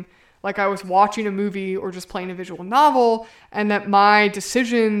game, like I was watching a movie or just playing a visual novel, and that my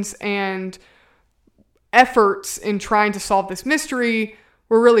decisions and efforts in trying to solve this mystery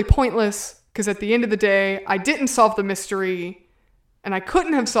were really pointless, because at the end of the day, I didn't solve the mystery, and I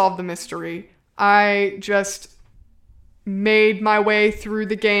couldn't have solved the mystery. I just made my way through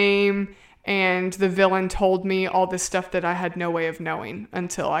the game and the villain told me all this stuff that I had no way of knowing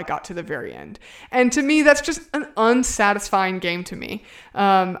until I got to the very end. And to me, that's just an unsatisfying game to me.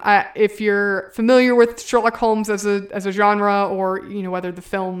 If you're familiar with Sherlock Holmes as a genre, or whether the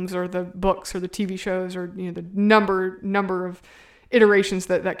films or the books or the TV shows or the number of iterations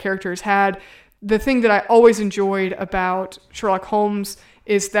that character has had, the thing that I always enjoyed about Sherlock Holmes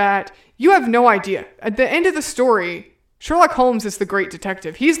is that you have no idea. At the end of the story, Sherlock Holmes is the great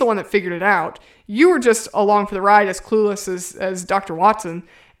detective. He's the one that figured it out. You were just along for the ride, as clueless as Dr. Watson.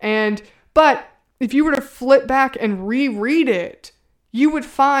 But if you were to flip back and reread it, you would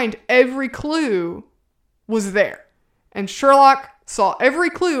find every clue was there. And Sherlock saw every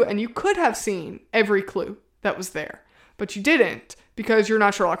clue, and you could have seen every clue that was there. But you didn't, because you're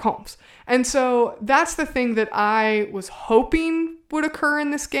not Sherlock Holmes. And so that's the thing that I was hoping would occur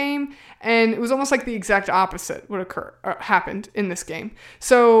in this game, and it was almost like the exact opposite happened in this game.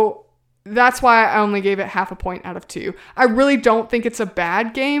 So that's why I only gave it half a point out of 2. I really don't think it's a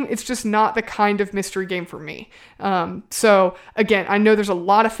bad game. It's just not the kind of mystery game for me. So again, I know there's a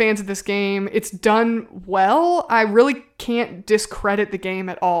lot of fans of this game. It's done well. I really can't discredit the game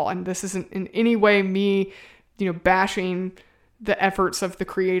at all, and this isn't in any way me, bashing the efforts of the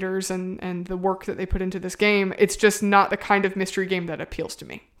creators and the work that they put into this game. It's just not the kind of mystery game that appeals to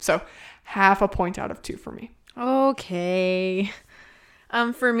me. So half a point out of 2 for me. Okay.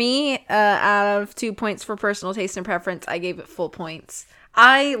 For me, out of 2 points for personal taste and preference, I gave it full points.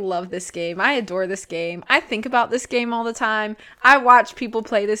 I love this game. I adore this game. I think about this game all the time. I watch people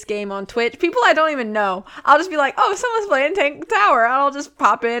play this game on Twitch. People I don't even know. I'll just be like, oh, someone's playing Tangle Tower. And I'll just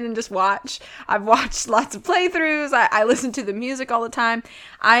pop in and just watch. I've watched lots of playthroughs. I listen to the music all the time.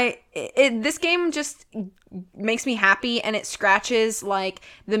 This game just makes me happy, and it scratches like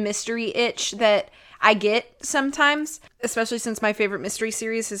the mystery itch that I get sometimes, especially since my favorite mystery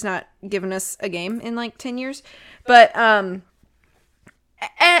series has not given us a game in like 10 years. But,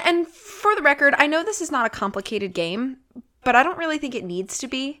 and for the record, I know this is not a complicated game, but I don't really think it needs to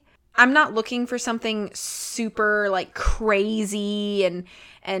be. I'm not looking for something super like crazy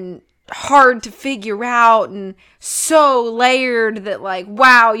and hard to figure out and so layered that like,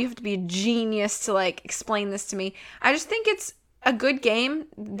 wow, you have to be a genius to like explain this to me. I just think it's a good game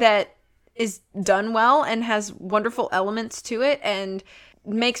that is done well and has wonderful elements to it and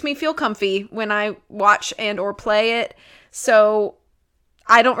makes me feel comfy when I watch and or play it. So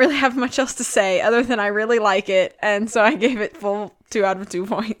I don't really have much else to say other than I really like it, and so I gave it full 2 out of 2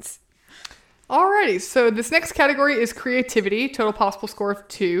 points. Alrighty, so this next category is creativity, total possible score of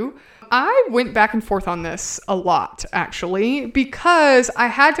 2. I went back and forth on this a lot, actually, because I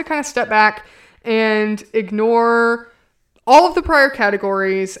had to kind of step back and ignore all of the prior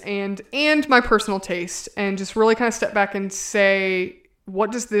categories and my personal taste, and just really kind of step back and say,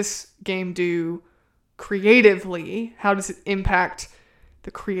 what does this game do creatively? How does it impact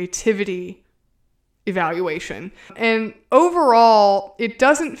the creativity evaluation? And overall, it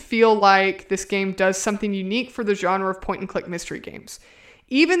doesn't feel like this game does something unique for the genre of point-and-click mystery games.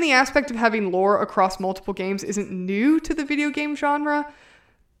 Even the aspect of having lore across multiple games isn't new to the video game genre,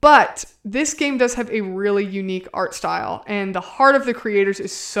 but this game does have a really unique art style, and the heart of the creators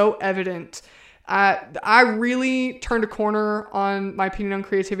is so evident. I really turned a corner on my opinion on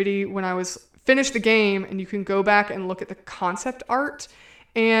creativity when I was finished the game, and you can go back and look at the concept art,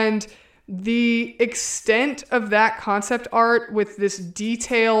 and the extent of that concept art with this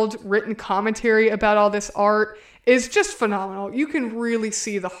detailed written commentary about all this art is just phenomenal. You can really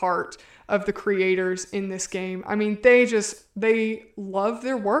see the heart of the creators in this game. I mean, they love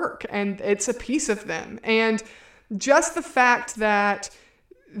their work, and it's a piece of them. And just the fact that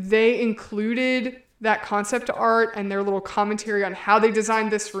they included that concept art and their little commentary on how they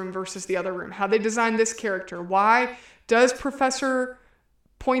designed this room versus the other room, how they designed this character. Why does Professor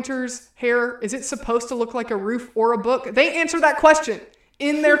Pointer's hair, is it supposed to look like a roof or a book? They answer that question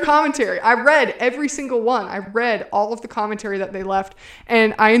in their commentary. I read every single one. I read all of the commentary that they left,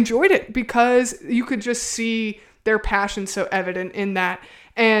 and I enjoyed it because you could just see their passion so evident in that.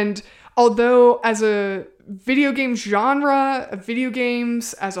 And although as a video game genre, video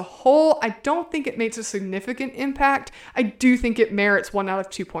games as a whole, I don't think it makes a significant impact. I do think it merits 1 out of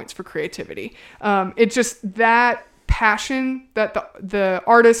 2 points for creativity. It just, that passion that the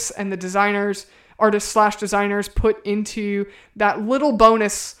artists and the designers, artists/designers put into that little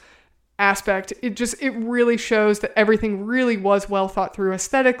bonus aspect, it really shows that everything really was well thought through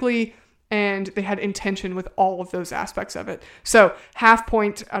aesthetically, and they had intention with all of those aspects of it. So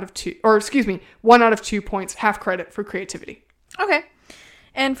 1 out of 2 points, half credit for creativity. Okay.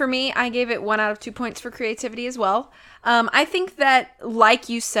 And for me, I gave it 1 out of 2 points for creativity as well. I think that, like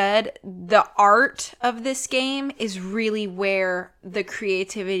you said, the art of this game is really where the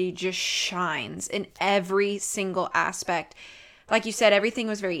creativity just shines in every single aspect. Like you said, everything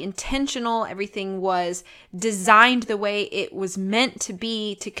was very intentional. Everything was designed the way it was meant to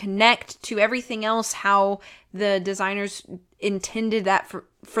be, to connect to everything else, how the designers intended that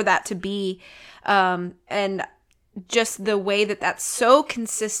for that to be. And just the way that that's so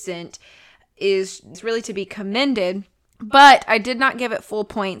consistent is really to be commended. But I did not give it full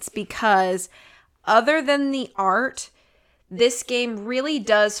points because other than the art, this game really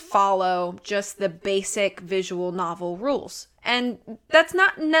does follow just the basic visual novel rules. And that's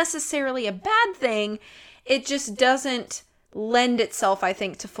not necessarily a bad thing. It just doesn't lend itself, I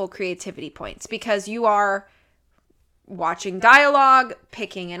think, to full creativity points because you are watching dialogue,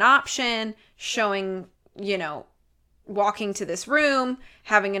 picking an option, showing, walking to this room,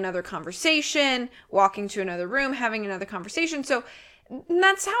 having another conversation, walking to another room, having another conversation. So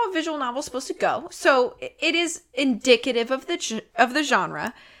that's how a visual novel is supposed to go. So it is indicative of the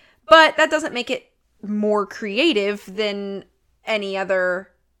genre, but that doesn't make it more creative than any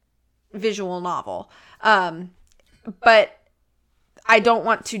other visual novel. But I don't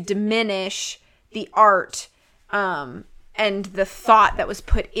want to diminish the art and the thought that was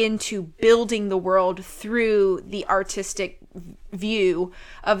put into building the world through the artistic view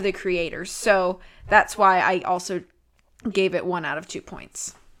of the creators. So that's why I also gave it 1 out of 2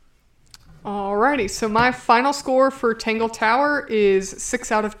 points. Alrighty, so my final score for Tangle Tower is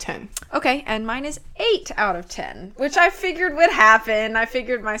 6 out of 10. Okay, and mine is 8 out of 10, which I figured would happen. I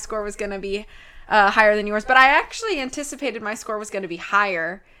figured my score was going to be higher than yours, but I actually anticipated my score was going to be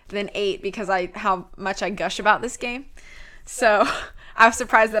higher than 8 because how much I gush about this game. So I was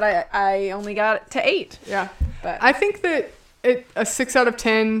surprised that I only got it to 8. Yeah. But I think that a 6 out of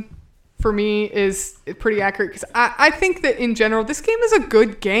 10 for me is pretty accurate because I think that in general, this game is a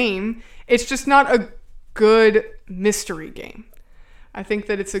good game. It's just not a good mystery game. I think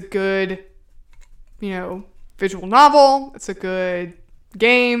that it's a good, visual novel. It's a good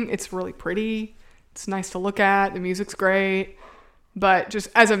game. It's really pretty. It's nice to look at. The music's great. But just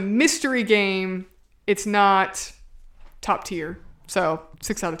as a mystery game, it's not top tier. So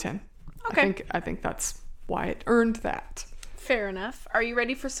 6 out of 10. Okay. I think that's why it earned that. Fair enough. Are you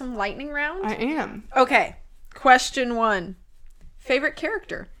ready for some lightning round? I am. Okay. Question 1. Favorite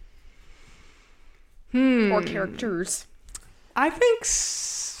character? Or characters? I think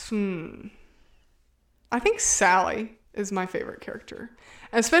Sally is my favorite character.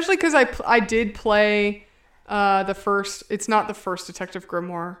 Especially because I did play the first, it's not the first Detective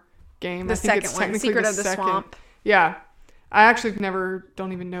Grimoire game. The second one, Secret of the Swamp. Yeah. I actually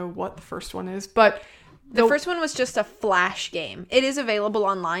don't even know what the first one is, but the first one was just a Flash game. It is available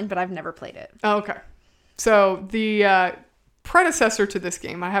online, but I've never played it. Oh, okay. So the predecessor to this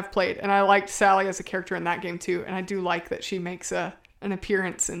game I have played, and I liked Sally as a character in that game too, and I do like that she makes an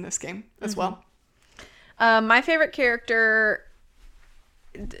appearance in this game as well. My favorite character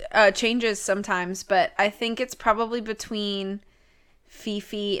changes sometimes, but I think it's probably between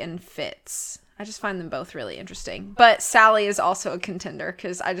Fifi and Fitz. I just find them both really interesting. But Sally is also a contender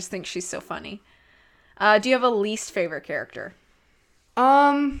because I just think she's so funny. Do you have a least favorite character?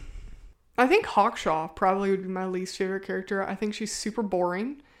 I think Hawkshaw probably would be my least favorite character. I think she's super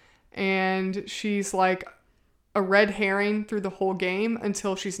boring, and she's like a red herring through the whole game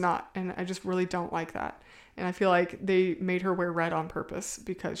until she's not, and I just really don't like that. And I feel like they made her wear red on purpose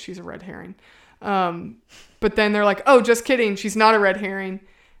because she's a red herring. But then they're like, oh, just kidding, she's not a red herring.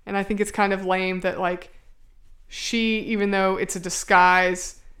 And I think it's kind of lame that like she, even though it's a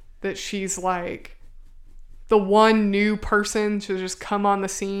disguise, that she's like the one new person to just come on the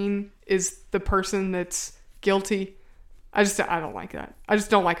scene is the person that's guilty. I don't like that. I just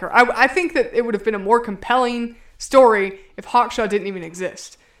don't like her. I think that it would have been a more compelling story if Hawkshaw didn't even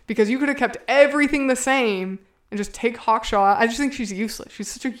exist, because you could have kept everything the same and just take Hawkshaw. I just think she's useless. She's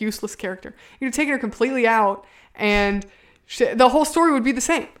such a useless character. You could have taken her completely out and the whole story would be the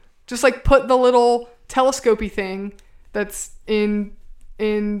same. Just like put the little telescopy thing that's in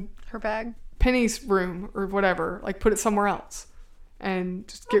her bag, Penny's room or whatever, like put it somewhere else and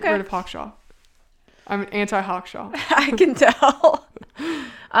just get rid of Hawkshaw. I'm anti-Hawkshaw. I can tell.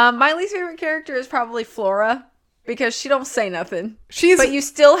 My least favorite character is probably Flora, because she don't say nothing. But you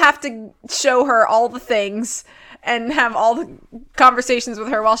still have to show her all the things and have all the conversations with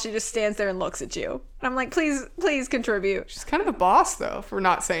her while she just stands there and looks at you. And I'm like, please contribute. She's kind of a boss, though, for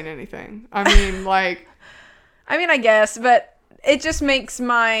not saying anything. I mean, like... I guess, but it just makes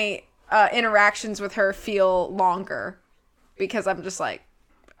my interactions with her feel longer, because I'm just like,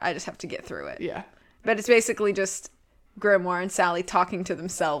 I just have to get through it. Yeah. But it's basically just Grimoire and Sally talking to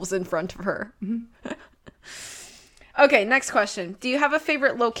themselves in front of her. Mm-hmm. Okay, next question. Do you have a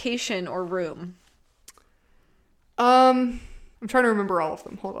favorite location or room? I'm trying to remember all of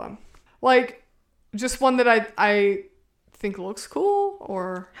them. Hold on. Like, just one that I think looks cool,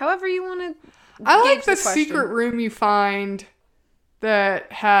 or... However you want to I like the secret room you find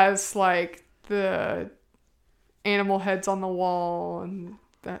that has, like, the animal heads on the wall and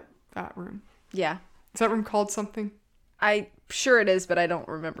that room. Yeah. Is that room called something? I'm sure it is, but I don't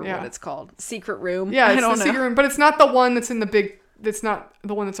remember what it's called. Secret room? Yeah, I it's don't the know. secret room, but it's not the one that's in the big... It's not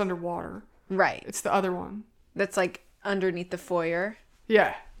the one that's underwater. Right. It's the other one. That's, like, underneath the foyer.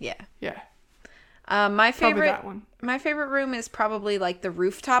 Yeah. Yeah. Yeah. My favorite... Probably that one. My favorite room is probably, like, the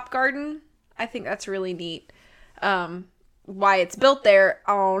rooftop garden. I think that's really neat. Why it's built there,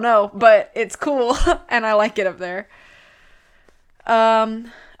 I don't know, but it's cool, and I like it up there.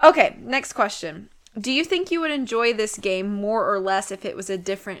 Okay, next question. Do you think you would enjoy this game more or less if it was a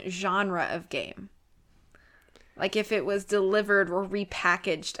different genre of game? Like if it was delivered or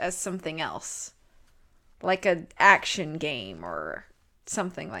repackaged as something else? Like an action game or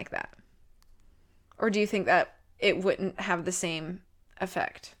something like that? Or do you think that it wouldn't have the same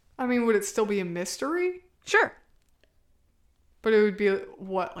effect? I mean, would it still be a mystery? Sure. But it would be,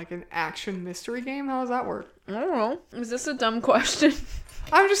 what, like an action mystery game? How does that work? I don't know. Is this a dumb question?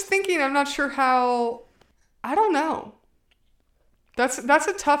 I'm just thinking, I'm not sure how... I don't know. That's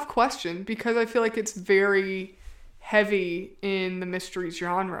a tough question because I feel like it's very heavy in the mystery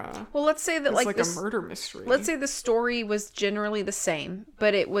genre. Well, let's say that it's like a murder mystery. Let's say the story was generally the same,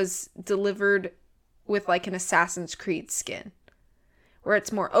 but it was delivered with like an Assassin's Creed skin. Where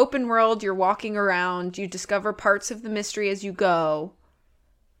it's more open world, you're walking around, you discover parts of the mystery as you go.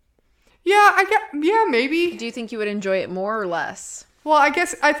 Yeah, maybe. Do you think you would enjoy it more or less? Well,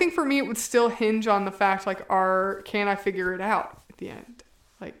 I think for me it would still hinge on the fact, like, can I figure it out at the end?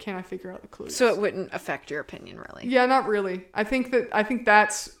 Like, can I figure out the clues? So it wouldn't affect your opinion, really? Yeah, not really. I think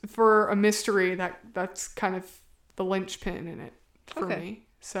that's, for a mystery, that's kind of the linchpin in it for me.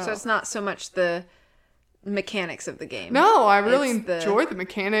 So it's not so much the mechanics of the game. No, I really enjoy the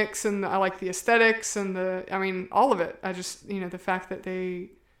mechanics, and I like the aesthetics and all of it. I just, the fact that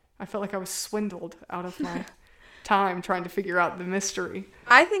I felt like I was swindled out of my time trying to figure out the mystery.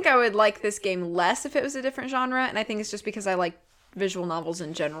 I think I would like this game less if it was a different genre, and I think it's just because I like visual novels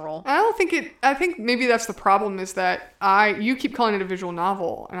in general. I think maybe that's the problem, is that you keep calling it a visual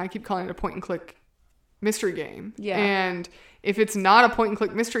novel and I keep calling it a point and click mystery game. Yeah. And if it's not a point and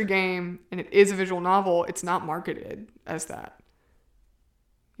click mystery game and it is a visual novel, it's not marketed as that.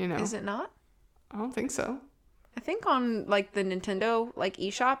 Is it not? I don't think so. I think on like the Nintendo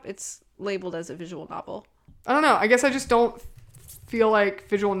eShop, it's labeled as a visual novel. I don't know. I guess I just don't feel like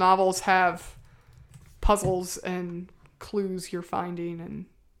visual novels have puzzles and clues you're finding and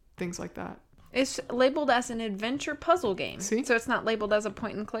things like that. It's labeled as an adventure puzzle game. See? So it's not labeled as a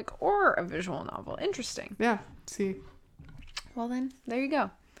point and click or a visual novel. Interesting. Yeah. See. Well then, there you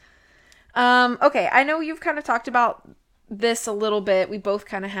go. Okay, I know you've kind of talked about this a little bit. We both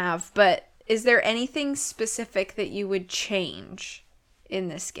kind of have, but is there anything specific that you would change in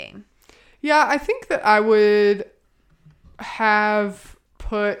this game? Yeah, I think that I would have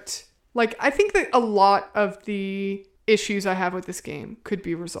put... I think that a lot of the issues I have with this game could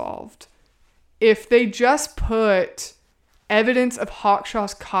be resolved if they just put evidence of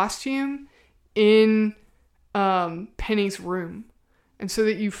Hawkshaw's costume in Penny's room. And so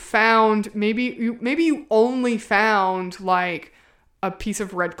that you found... Maybe you only found, a piece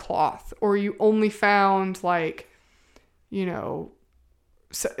of red cloth. Or you only found, So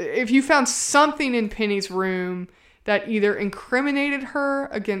if you found something in Penny's room that either incriminated her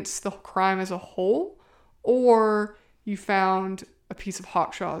against the crime as a whole, or you found a piece of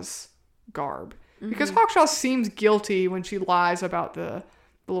Hawkshaw's garb. Mm-hmm. Because Hawkshaw seems guilty when she lies about the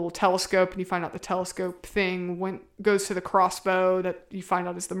little telescope, and you find out the telescope thing goes to the crossbow that you find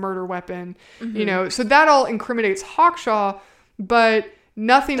out is the murder weapon. Mm-hmm. So that all incriminates Hawkshaw, but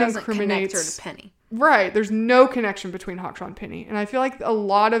nothing incriminates... Doesn't connect her to Penny. Right. There's no connection between Hawkshaw and Penny. And I feel like a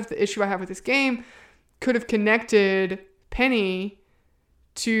lot of the issue I have with this game could have connected Penny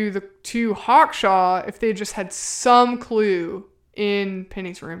to Hawkshaw if they just had some clue in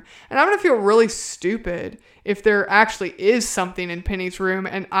Penny's room. And I'm going to feel really stupid if there actually is something in Penny's room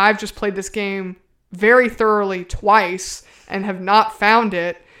and I've just played this game very thoroughly twice and have not found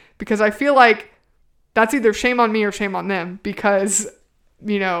it, because I feel like that's either shame on me or shame on them, because,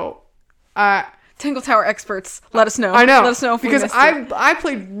 Tangle Tower experts, let us know. I know. Let us know if because we missed it. I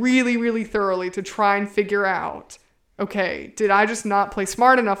played really, really thoroughly to try and figure out, okay, did I just not play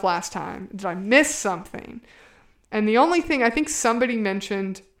smart enough last time? Did I miss something? And the only thing I think somebody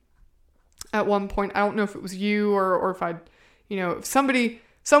mentioned at one point, I don't know if it was you or if if somebody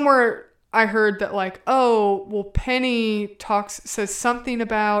somewhere I heard that like, oh, well, Penny says something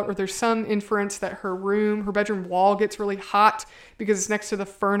about, or there's some inference that her bedroom wall gets really hot because it's next to the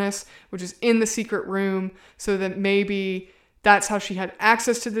furnace, which is in the secret room. So that maybe that's how she had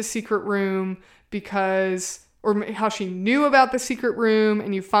access to the secret room or how she knew about the secret room.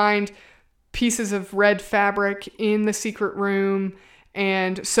 And you find pieces of red fabric in the secret room.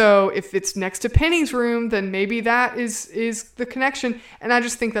 And so if it's next to Penny's room, then maybe that is the connection. And I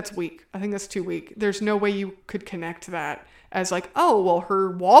just think that's weak. I think that's too weak. There's no way you could connect that as like, oh, well,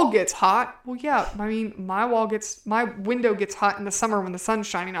 her wall gets hot. Well, yeah, I mean, my window gets hot in the summer when the sun's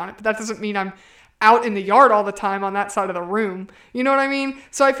shining on it, but that doesn't mean I'm out in the yard all the time on that side of the room. You know what I mean?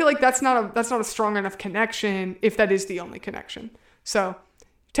 So I feel like that's not a strong enough connection if that is the only connection. So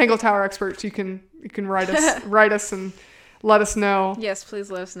Tangle Tower experts, you can write us and let us know. Yes, please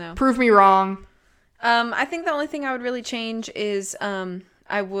let us know. Prove me wrong. I think the only thing I would really change is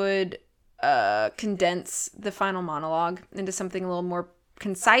I would condense the final monologue into something a little more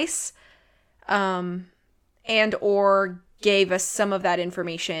concise, and or gave us some of that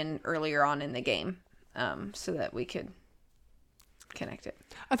information earlier on in the game, so that we could connect it.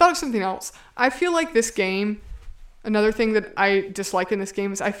 I thought of something else. I feel like this game, another thing that I dislike in this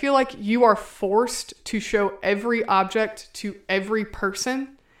game is I feel like you are forced to show every object to every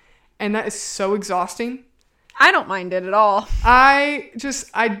person, and that is so exhausting. I don't mind it at all. I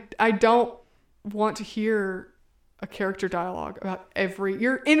don't want to hear a character dialogue about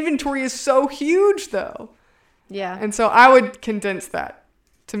your inventory is so huge though. Yeah. And so I would condense that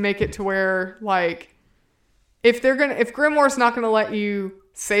to make it to where like if Grimoire's not going to let you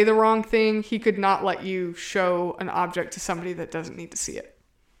say the wrong thing, he could not let you show an object to somebody that doesn't need to see it.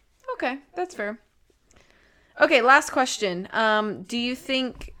 Okay, that's fair. Okay, last question.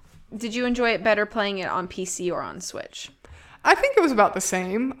 Did you enjoy it better playing it on PC or on Switch? I think it was about the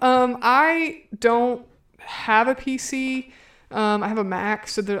same. I don't have a PC. I have a Mac,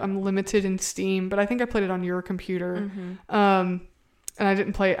 so that I'm limited in Steam, but I think I played it on your computer. Mm-hmm. And I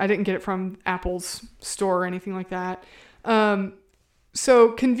didn't get it from Apple's store or anything like that.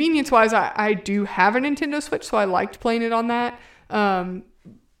 So convenience-wise, I do have a Nintendo Switch, so I liked playing it on that.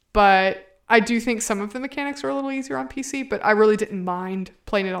 But I do think some of the mechanics are a little easier on PC, but I really didn't mind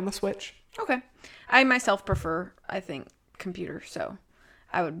playing it on the Switch. Okay. I myself prefer, I think, computer, so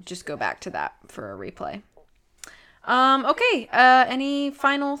I would just go back to that for a replay. Okay. Any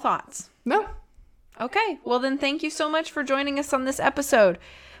final thoughts? No. Okay. Well, then thank you so much for joining us on this episode.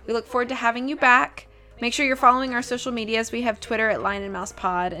 We look forward to having you back. Make sure you're following our social medias. We have Twitter at Lion and Mouse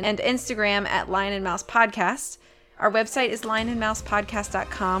Pod and Instagram at Lion and Mouse Podcast. Our website is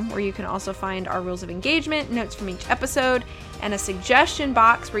lionandmousepodcast.com, where you can also find our rules of engagement, notes from each episode, and a suggestion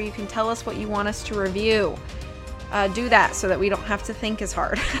box where you can tell us what you want us to review. Do that so that we don't have to think as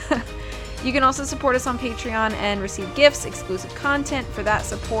hard. You can also support us on Patreon and receive gifts, exclusive content for that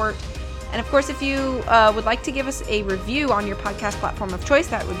support. And of course, if you would like to give us a review on your podcast platform of choice,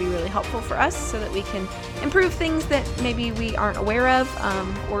 that would be really helpful for us so that we can improve things that maybe we aren't aware of,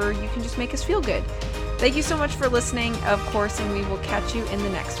 or you can just make us feel good. Thank you so much for listening, of course, and we will catch you in the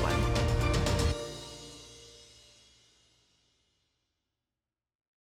next one.